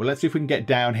 right. Well, let's see if we can get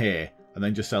down here and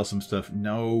then just sell some stuff.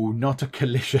 No, not a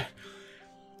collision.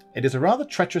 It is a rather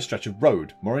treacherous stretch of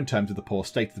road, more in terms of the poor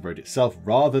state of the road itself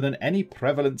rather than any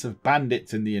prevalence of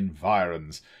bandits in the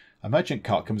environs. A merchant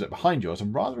cart comes up behind yours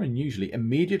and rather unusually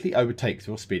immediately overtakes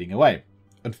you while speeding away.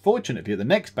 Unfortunately, the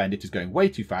next bandit is going way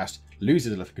too fast,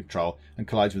 loses a little control, and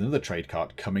collides with another trade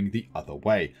cart coming the other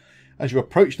way. As you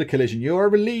approach the collision, you are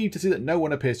relieved to see that no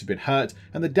one appears to have been hurt,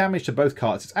 and the damage to both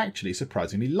carts is actually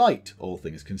surprisingly light, all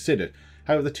things considered.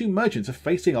 However, the two merchants are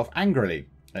facing off angrily.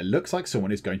 It looks like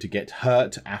someone is going to get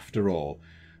hurt after all.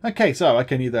 Okay, so I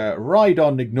can either ride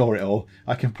on and ignore it all,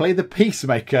 I can play the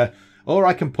peacemaker, or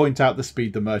I can point out the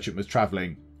speed the merchant was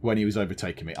travelling when he was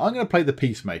overtaking me. I'm going to play the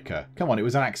peacemaker. Come on, it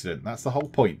was an accident. That's the whole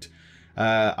point.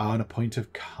 On a point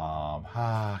of calm.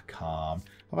 Calm.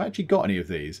 Have I actually got any of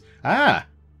these?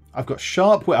 I've got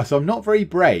sharp wit. So I'm not very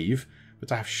brave,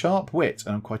 but I have sharp wit,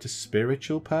 and I'm quite a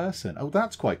spiritual person. Oh,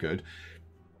 that's quite good.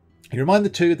 You remind the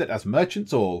two that as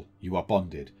merchants all, you are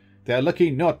bonded. They are lucky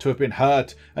not to have been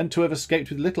hurt, and to have escaped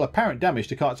with little apparent damage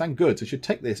to carts and goods, and should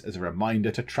take this as a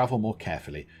reminder to travel more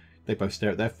carefully. They both stare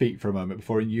at their feet for a moment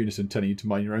before in unison telling you to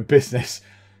mind your own business.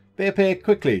 They appear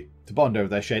quickly to bond over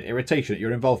their shared irritation at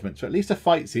your involvement, so at least a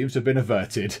fight seems to have been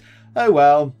averted. Oh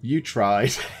well, you tried.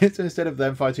 So instead of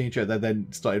them fighting each other, they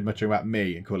then started muttering about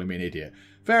me and calling me an idiot.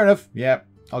 Fair enough, yeah,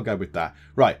 I'll go with that.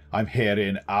 Right, I'm here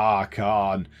in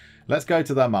Archon. Let's go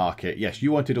to the market. Yes,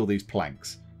 you wanted all these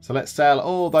planks. So let's sell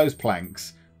all those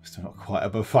planks. Still not quite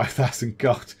above 5,000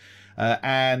 gold.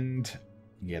 And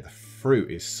yeah, the fruit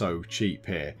is so cheap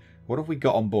here. What have we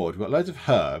got on board? We've got loads of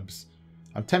herbs.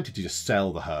 I'm tempted to just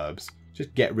sell the herbs.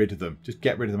 Just get rid of them. Just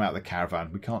get rid of them out of the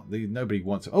caravan. We can't. Nobody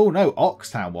wants them. Oh no,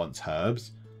 Oxtown wants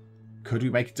herbs. Could we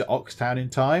make it to Oxtown in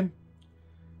time?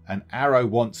 And Arrow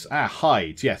wants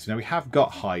hides. Yes, now we have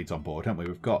got hides on board, haven't we?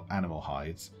 We've got animal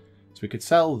hides. So we could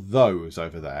sell those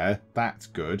over there. That's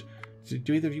good.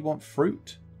 Do either of you want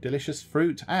fruit? Delicious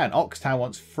fruit? And Oxtown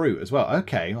wants fruit as well.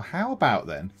 Okay, well how about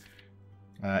then?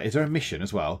 Is there a mission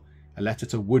as well? A letter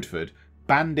to Woodford.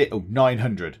 Bandit. Oh,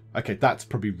 900. Okay, that's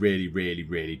probably really, really,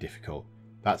 really difficult.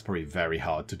 That's probably very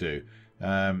hard to do.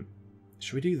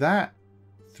 Should we do that?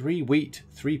 3 wheat,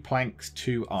 3 planks,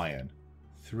 2 iron.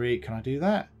 3. Can I do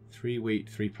that? 3 wheat,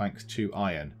 3 planks, 2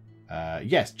 iron.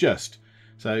 Yes, just.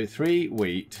 So 3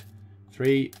 wheat,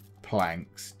 3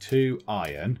 planks, 2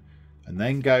 iron. And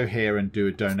then go here and do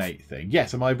a donate thing.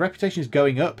 Yes, and my reputation is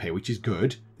going up here, which is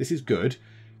good. This is good.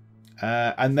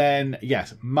 And then,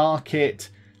 yes, market,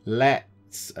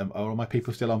 let's... are all my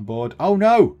people still on board? Oh,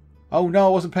 no! Oh, no, I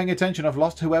wasn't paying attention. I've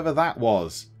lost whoever that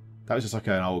was. That was just like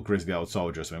an old grizzly old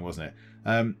soldier or something, wasn't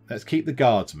it? Let's keep the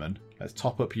guardsman. Let's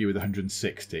top up you with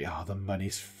 160. Oh, the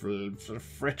money's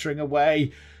frittering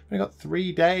away. We've got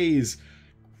 3 days.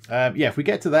 Yeah, if we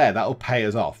get to there, that'll pay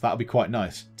us off. That'll be quite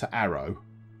nice. To Arrow.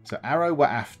 So Arrow, we're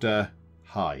after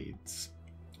hides.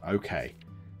 Okay.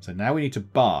 So now we need to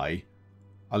buy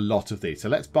a lot of these. So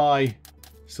let's buy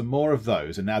some more of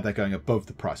those. And now they're going above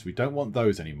the price. We don't want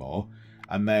those anymore.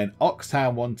 And then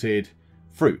Oxtown wanted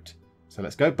fruit. So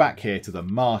let's go back here to the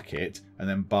market and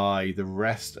then buy the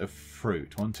rest of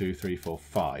fruit. 1, 2, 3, 4,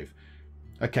 5.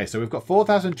 Okay, so we've got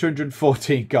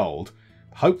 4,214 gold.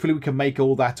 Hopefully we can make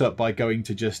all that up by going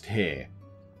to just here.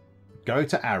 Go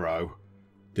to Arrow.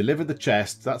 Deliver the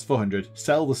chest. That's 400.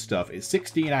 Sell the stuff. It's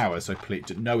 16 hours, so please,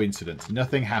 no incidents.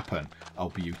 Nothing happened. Oh,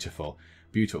 beautiful.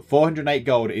 Beautiful. 408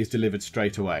 gold is delivered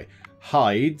straight away.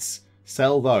 Hides.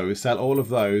 Sell those. Sell all of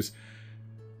those.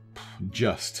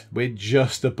 We're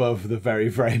just above the very,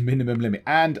 very minimum limit.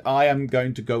 And I am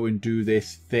going to go and do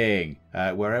this thing.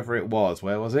 Wherever it was.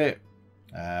 Where was it?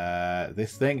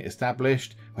 This thing.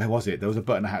 Established. Where was it? There was a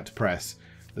button I had to press.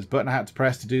 There's a button I had to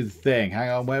press to do the thing. Hang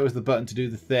on. Where was the button to do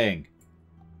the thing?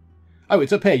 Oh,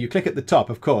 it's up here. You click at the top,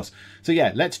 of course. So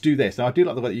yeah, let's do this. Now, I do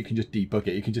like the way that you can just debug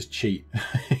it. You can just cheat.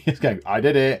 It's going, I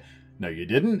did it. No, you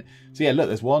didn't. So yeah, look,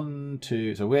 there's 1,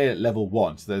 2. So we're at level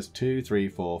 1. So there's 2, 3,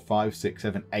 4, 5, 6,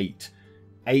 7, 8.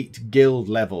 8 guild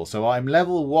level. So I'm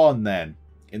level 1 then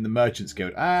in the Merchants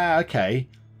Guild. Ah, okay.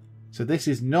 So this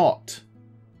is not...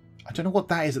 I don't know what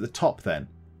that is at the top then.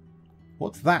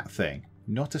 What's that thing?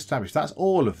 Not established. That's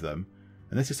all of them.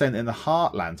 And this is saying that in the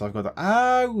Heartlands, I've got the...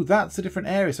 Oh, that's a different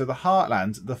area. So the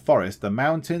Heartlands, the forest, the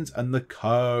mountains, and the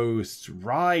coast.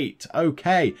 Right.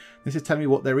 Okay. This is telling me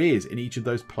what there is in each of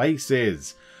those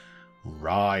places.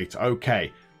 Right.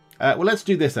 Okay. Well, let's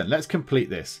do this then. Let's complete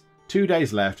this. 2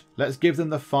 days left. Let's give them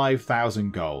the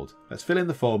 5,000 gold. Let's fill in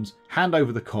the forms. Hand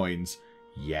over the coins.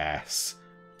 Yes.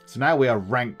 So now we are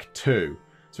rank 2.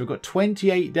 So we've got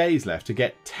 28 days left to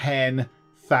get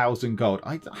 10,000 gold.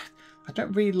 I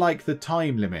don't really like the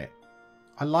time limit.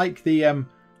 I like the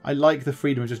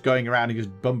freedom of just going around and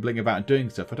just bumbling about and doing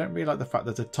stuff. I don't really like the fact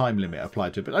there's a time limit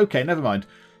applied to it. But okay, never mind.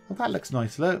 Well, that looks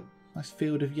nice. Look, nice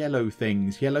field of yellow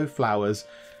things, yellow flowers.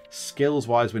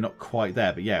 Skills-wise, we're not quite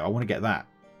there. But yeah, I want to get that.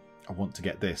 I want to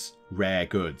get this rare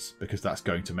goods because that's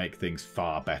going to make things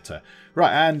far better.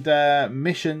 Right, and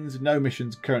missions. No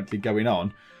missions currently going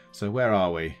on. So where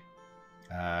are we?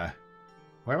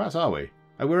 Whereabouts are we?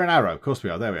 Oh, we're in Arrow. Of course we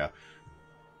are. There we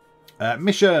are.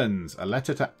 Missions. A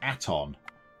letter to Aton.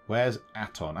 Where's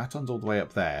Aton? Aton's all the way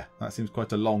up there. That seems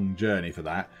quite a long journey for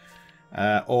that.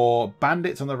 Or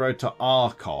bandits on the road to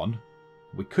Archon.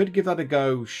 We could give that a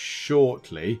go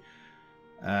shortly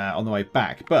on the way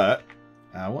back. But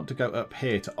I want to go up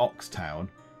here to Oxtown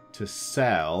to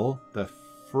sell the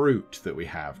fruit that we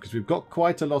have. Because we've got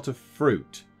quite a lot of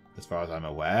fruit as far as I'm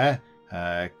aware.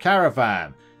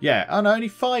 Caravan. Yeah, oh no, only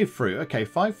 5 fruit. Okay,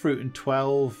 5 fruit and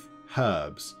 12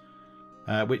 herbs.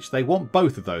 Which they want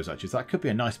both of those, actually. So that could be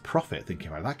a nice profit, thinking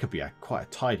about it. That could be quite a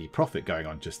tidy profit going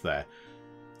on just there.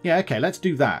 Yeah, okay, let's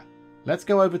do that. Let's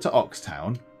go over to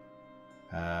Oxtown.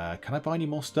 Can I buy any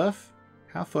more stuff?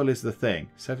 How full is the thing?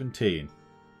 17.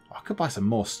 Oh, I could buy some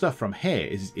more stuff from here.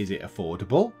 Is it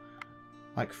affordable?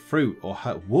 Like fruit or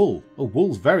wool. Oh,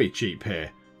 wool's very cheap here.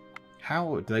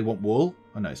 How do they want wool?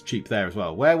 Oh no, it's cheap there as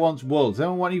well. Where wants wool? Does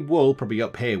anyone want any wool? Probably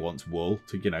up here wants wool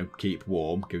to, you know, keep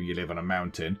warm, given you live on a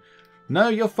mountain. No,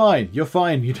 you're fine. You're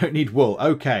fine. You don't need wool.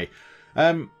 Okay.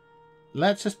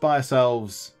 Let's just buy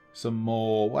ourselves some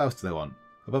more. What else do they want?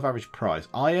 Above average price.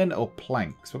 Iron or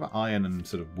planks? What about iron and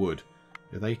sort of wood?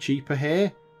 Are they cheaper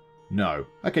here? No.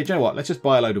 Okay, do you know what? Let's just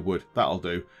buy a load of wood. That'll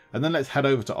do. And then let's head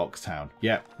over to Oxtown.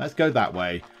 Yep, let's go that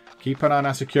way. Keep an eye on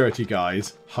our security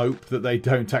guys. Hope that they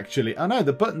don't actually... Oh no,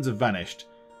 the buttons have vanished.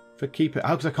 For keep it...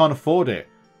 Oh, because I can't afford it.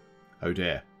 Oh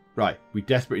dear. Right, we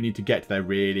desperately need to get there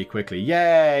really quickly.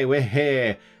 Yay, we're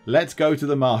here. Let's go to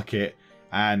the market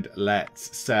and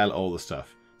let's sell all the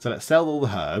stuff. So let's sell all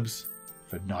the herbs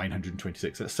for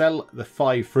 926. Let's sell the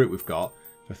 5 fruit we've got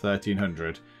for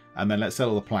 1300. And then let's sell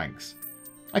all the planks.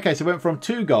 Okay, so we went from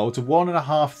 2 gold to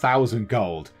 1,500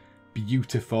 gold.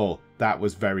 Beautiful. That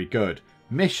was very good.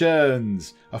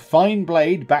 Missions. A fine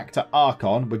blade back to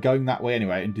Archon. We're going that way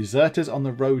anyway. And deserters on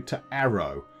the road to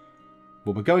Arrow.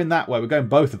 Well, we're going that way. We're going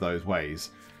both of those ways.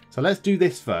 So let's do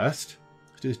this first.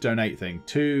 Let's do this donate thing.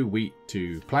 2 wheat,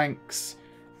 2 planks,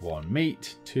 1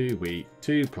 meat, 2 wheat,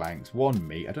 2 planks, 1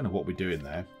 meat. I don't know what we're doing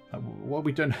there. What are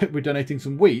we doing? We're donating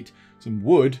some wheat, some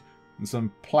wood, and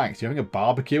some planks. Are you having a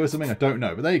barbecue or something? I don't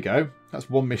know. But there you go. That's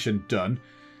 1 mission done.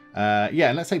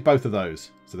 Yeah, let's take both of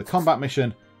those. So the combat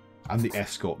mission and the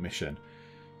escort mission.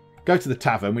 Go to the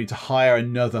tavern. We need to hire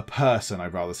another person, I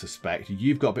rather suspect.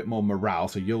 You've got a bit more morale,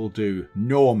 so you'll do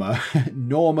Norma.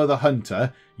 Norma the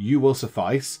hunter. You will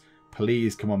suffice.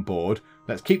 Please come on board.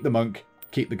 Let's keep the monk,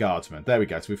 keep the guardsman. There we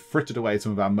go. So we've frittered away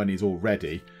some of our monies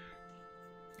already.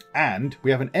 And we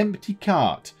have an empty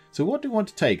cart. So what do we want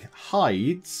to take?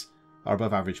 Hides are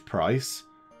above average price.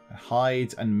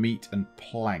 Hides and meat and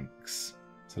planks.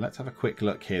 So let's have a quick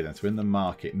look here then. So we're in the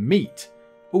market. Meat.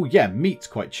 Oh yeah, meat's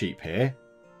quite cheap here.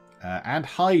 And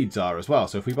hides are as well.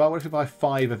 So if we buy, what if we buy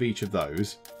 5 of each of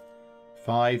those?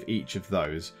 5 each of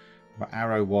those.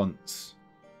 Arrow wants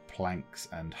planks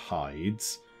and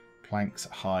hides. Planks,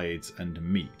 hides, and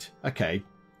meat. Okay,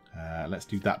 let's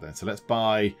do that then. So let's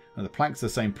buy... Oh, the planks are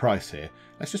the same price here.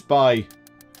 Let's just buy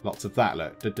lots of that.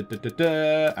 Look.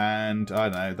 And, I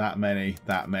don't know, that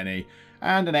many.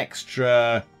 And an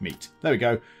extra meat. There we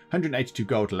go. 182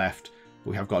 gold left.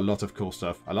 We have got a lot of cool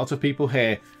stuff. A lot of people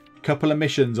here. Couple of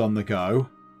missions on the go.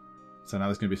 So now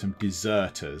there's going to be some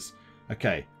deserters.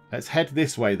 Okay, let's head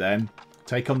this way then.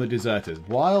 Take on the deserters.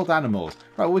 Wild animals.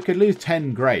 Right, well, we could lose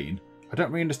 10 grain. I don't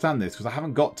really understand this because I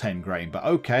haven't got 10 grain. But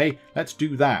okay, let's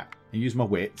do that. And use my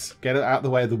wits. Get it out of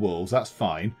the way of the wolves. That's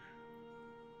fine.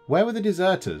 Where were the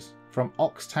deserters? From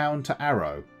Oxtown to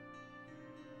Arrow.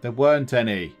 There weren't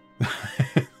any.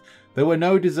 There were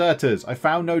no deserters. I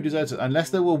found no deserters. Unless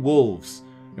there were wolves.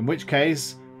 In which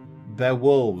case, they're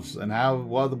wolves. And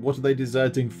what are they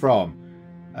deserting from?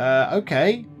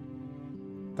 Okay.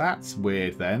 That's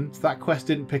weird then. So that quest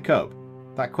didn't pick up.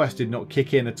 That quest did not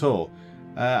kick in at all.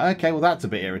 Okay, well that's a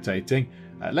bit irritating.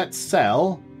 Let's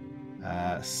sell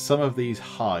some of these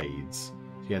hides.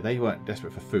 Yeah, they weren't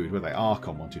desperate for food, were they?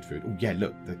 Archon wanted food. Oh yeah,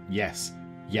 look. Yes.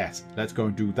 Yes. Let's go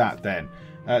and do that then.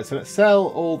 So let's sell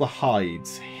all the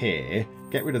hides here.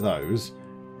 Get rid of those.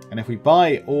 And if we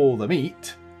buy all the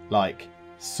meat, like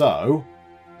so,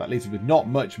 that leaves us with not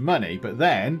much money. But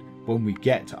then, when we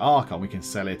get to Archon, we can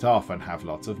sell it off and have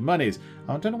lots of monies.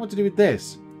 I don't know what to do with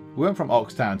this. We went from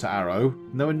Oxtown to Arrow,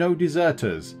 and there were no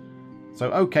deserters.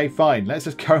 So, okay, fine. Let's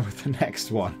just go with the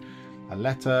next one. A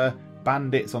letter,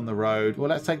 bandits on the road. Well,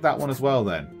 let's take that one as well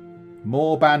then.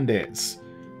 More bandits.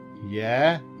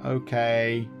 Yeah,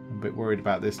 okay. I'm a bit worried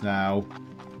about this now.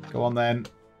 Go on then.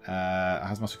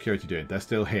 How's my security doing? They're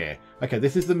still here. Okay,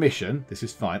 this is the mission. This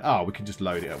is fine. Oh, we can just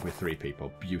load it up with 3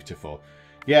 people. Beautiful.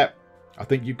 Yep. I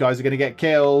think you guys are going to get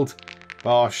killed.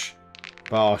 Bosh.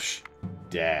 Bosh.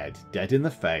 Dead. Dead in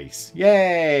the face.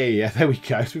 Yay! Yeah, there we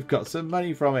go. We've got some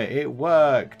money from it. It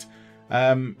worked.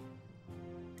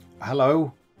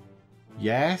 Hello?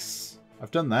 Yes?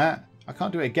 I've done that. I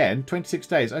can't do it again. 26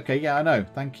 days. Okay, yeah, I know.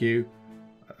 Thank you.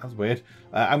 That's weird.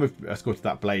 And we've escorted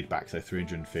that blade back, so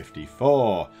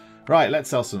 354. Right, let's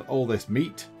sell all this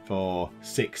meat for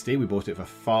 60. We bought it for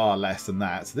far less than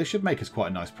that, so this should make us quite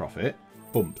a nice profit.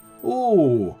 Bump.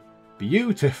 Ooh,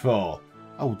 beautiful.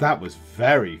 Oh, that was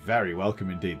very, very welcome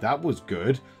indeed. That was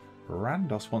good.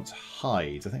 Randos wants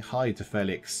hides. I think hides are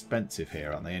fairly expensive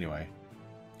here, aren't they, anyway?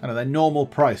 I know, they're normal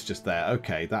price just there.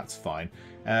 Okay, that's fine.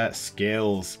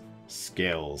 Skills.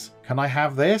 Skills. Can I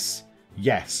have this?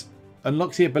 Yes.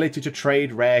 Unlocks the ability to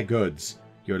trade rare goods.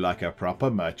 You're like a proper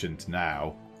merchant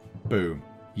now. Boom.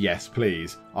 Yes,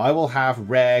 please. I will have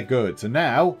rare goods. And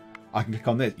now I can click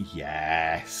on this.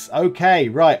 Yes. Okay,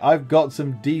 right. I've got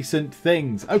some decent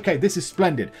things. Okay, this is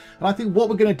splendid. And I think what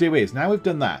we're going to do is, now we've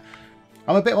done that,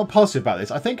 I'm a bit more positive about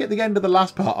this. I think at the end of the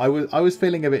last part, I was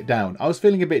feeling a bit down. I was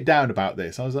feeling a bit down about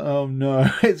this. I was like, oh no,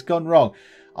 it's gone wrong.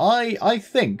 I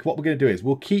think what we're going to do is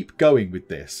we'll keep going with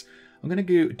this. I'm going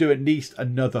to do at least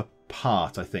another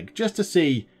part, I think, just to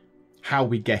see how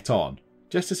we get on.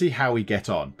 Just to see how we get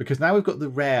on. Because now we've got the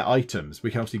rare items,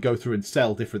 we can obviously go through and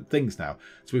sell different things now.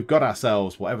 So we've got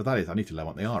ourselves, whatever that is. I need to learn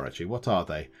what they are, actually. What are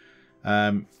they?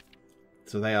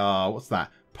 So they are, what's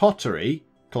that? Pottery,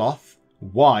 cloth,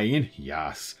 wine,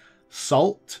 yes,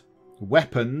 salt,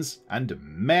 weapons, and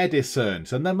medicine.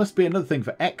 So there must be another thing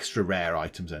for extra rare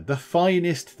items then. The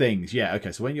finest things. Yeah,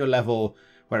 okay, so when you're level,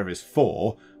 wherever it's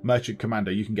 4, Merchant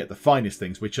Commander, you can get the finest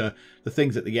things, which are the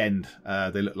things at the end.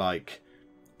 They look like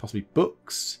possibly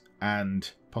books and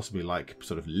possibly like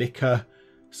sort of liquor,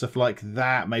 stuff like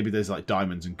that. Maybe there's like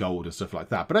diamonds and gold and stuff like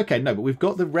that. But okay, no, but we've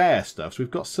got the rare stuff. So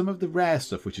we've got some of the rare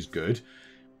stuff, which is good.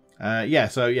 Yeah,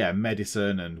 so yeah,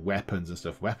 medicine and weapons and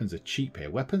stuff. Weapons are cheap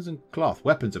here. Weapons and cloth.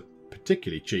 Weapons are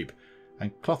particularly cheap.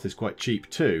 And cloth is quite cheap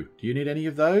too. Do you need any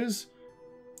of those?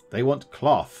 They want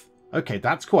cloth. Okay,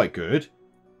 that's quite good.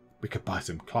 We could buy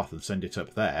some cloth and send it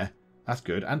up there. That's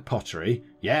good. And pottery.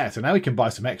 Yeah, so now we can buy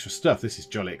some extra stuff. This is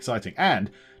jolly exciting.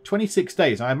 And 26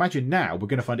 days. I imagine now we're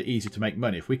going to find it easy to make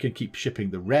money. If we can keep shipping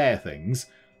the rare things,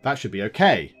 that should be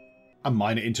okay. A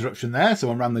minor interruption there.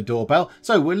 Someone rang the doorbell.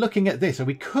 So we're looking at this. So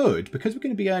we could, because we're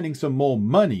going to be earning some more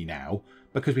money now,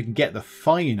 because we can get the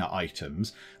finer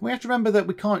items. We have to remember that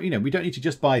we can't, we don't need to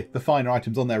just buy the finer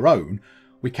items on their own.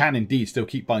 We can indeed still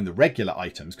keep buying the regular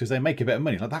items because they make a bit of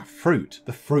money. Like that fruit.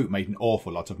 The fruit made an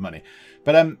awful lot of money.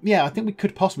 But yeah, I think we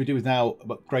could possibly do with now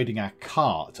upgrading our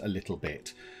cart a little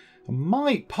bit. I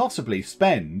might possibly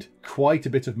spend quite a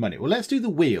bit of money. Well, let's do the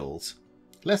wheels.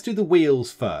 Let's do the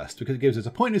wheels first because it gives us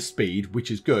a point of speed,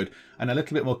 which is good, and a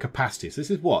little bit more capacity. So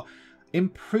this is what?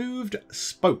 Improved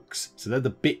spokes. So they're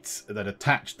the bits that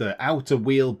attach the outer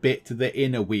wheel bit to the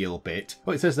inner wheel bit.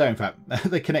 Well, it says there, in fact,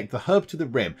 they connect the hub to the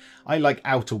rim. I like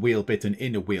outer wheel bit and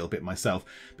inner wheel bit myself.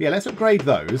 But yeah, let's upgrade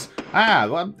those.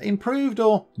 Well, improved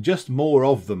or just more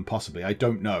of them, possibly. I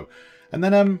don't know. And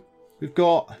then we've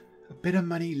got a bit of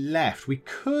money left. We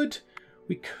could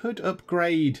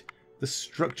upgrade the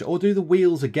structure or do the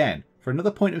wheels again for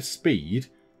another point of speed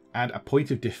and a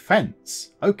point of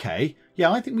defense. Okay.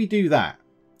 Yeah, I think we do that.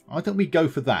 I think we go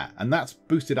for that. And that's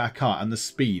boosted our car and the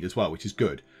speed as well, which is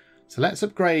good. So let's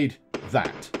upgrade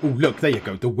that. Oh, look, there you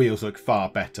go. The wheels look far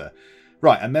better.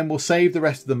 Right, and then we'll save the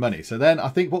rest of the money. So then I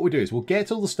think what we'll do is we'll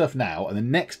get all the stuff now, and the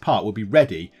next part will be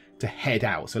ready to head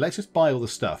out. So let's just buy all the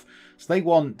stuff. So they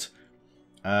want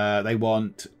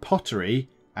pottery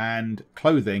and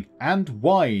clothing and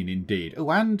wine, indeed. Oh,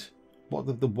 and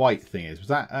what the white thing is. Was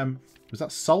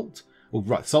that salt? Oh,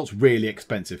 right, salt's really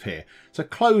expensive here. So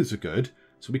clothes are good.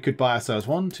 So we could buy ourselves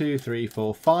 1, 2, 3,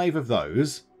 4, 5 of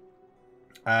those.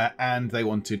 And they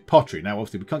wanted pottery. Now,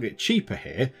 obviously, we can't get it cheaper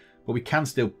here, but we can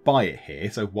still buy it here.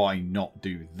 So why not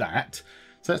do that?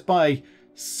 So let's buy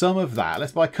some of that.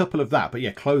 Let's buy a couple of that. But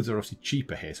yeah, clothes are obviously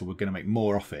cheaper here, so we're going to make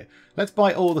more off it. Let's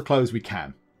buy all the clothes we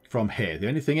can from here. The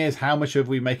only thing is, how much are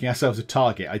we making ourselves a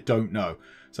target? I don't know.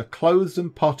 So clothes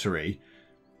and pottery.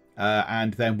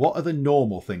 And then what are the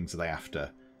normal things are they after?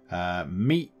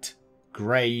 Meat,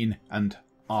 grain, and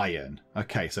iron.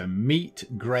 Okay, so meat,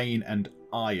 grain, and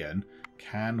iron.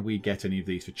 Can we get any of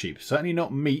these for cheap? Certainly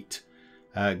not meat.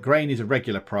 Grain is a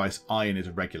regular price. Iron is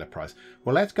a regular price.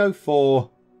 Well, let's go for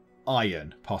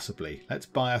iron, possibly. Let's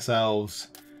buy ourselves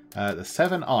the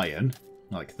 7 iron,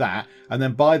 like that, and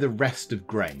then buy the rest of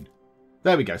grain.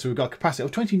 There we go. So we've got capacity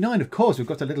of 29, of course. We've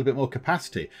got a little bit more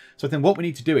capacity. So then what we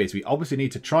need to do is we obviously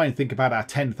need to try and think about our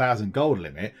 10,000 gold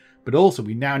limit, but also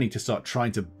we now need to start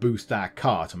trying to boost our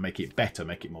cart and make it better,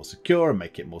 make it more secure and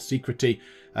make it more secrety.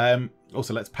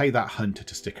 Also, let's pay that hunter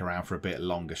to stick around for a bit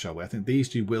longer, shall we? I think these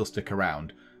two will stick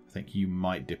around. I think you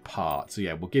might depart. So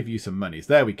yeah, we'll give you some monies.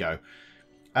 There we go.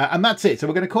 And that's it. So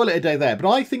we're going to call it a day there. But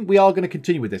I think we are going to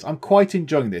continue with this. I'm quite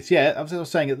enjoying this. Yeah, as I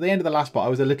was saying, at the end of the last part, I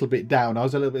was a little bit down. I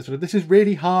was a little bit sort of, this is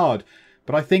really hard.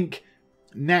 But I think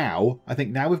now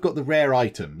we've got the rare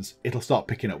items, it'll start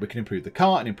picking up. We can improve the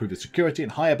cart and improve the security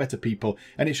and hire better people.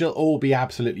 And it shall all be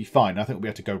absolutely fine. I think we'll be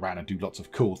able to go around and do lots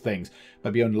of cool things.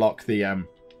 Maybe unlock the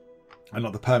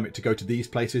permit to go to these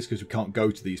places, because we can't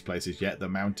go to these places yet. The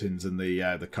mountains and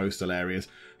the coastal areas.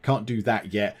 Can't do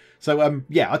that yet. So,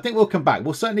 yeah, I think we'll come back.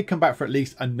 We'll certainly come back for at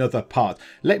least another part.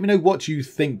 Let me know what you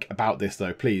think about this,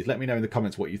 though, please. Let me know in the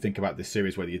comments what you think about this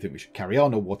series, whether you think we should carry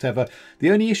on or whatever.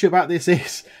 The only issue about this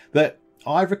is that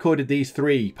I've recorded these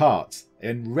 3 parts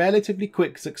in relatively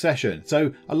quick succession.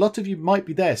 So a lot of you might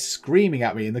be there screaming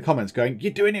at me in the comments going,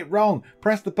 you're doing it wrong.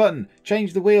 Press the button,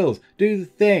 change the wheels, do the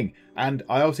thing. And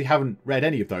I obviously haven't read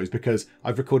any of those because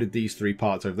I've recorded these 3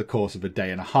 parts over the course of a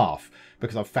day and a half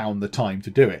because I've found the time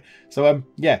to do it. So,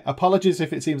 yeah, apologies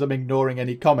if it seems I'm ignoring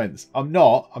any comments. I'm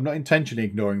not intentionally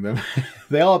ignoring them.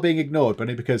 They are being ignored, but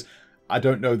only because I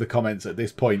don't know the comments at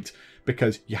this point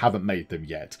because you haven't made them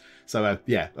yet. So,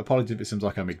 yeah, apologies if it seems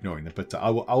like I'm ignoring them. But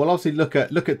I will obviously look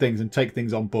at things and take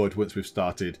things on board once we've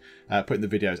started putting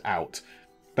the videos out.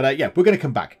 But yeah, we're going to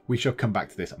come back. We shall come back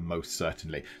to this most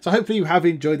certainly. So hopefully you have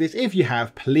enjoyed this. If you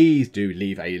have, please do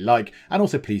leave a like and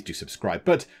also please do subscribe.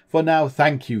 But for now,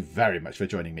 thank you very much for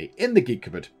joining me in the Geek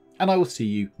Cupboard and I will see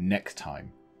you next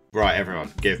time. Right,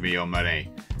 everyone, give me your money.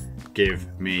 Give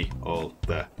me all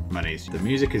the monies. The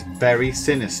music is very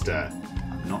sinister.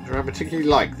 I'm not sure I particularly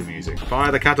like the music. Fire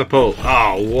the catapult.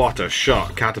 Oh, what a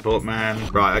shot, catapult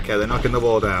man. Right, okay, they're knocking the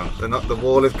wall down. The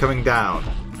wall is coming down.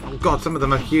 Oh God, some of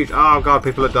them are huge. Oh God,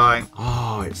 people are dying.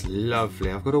 Oh, it's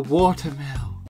lovely. I've got a watermill.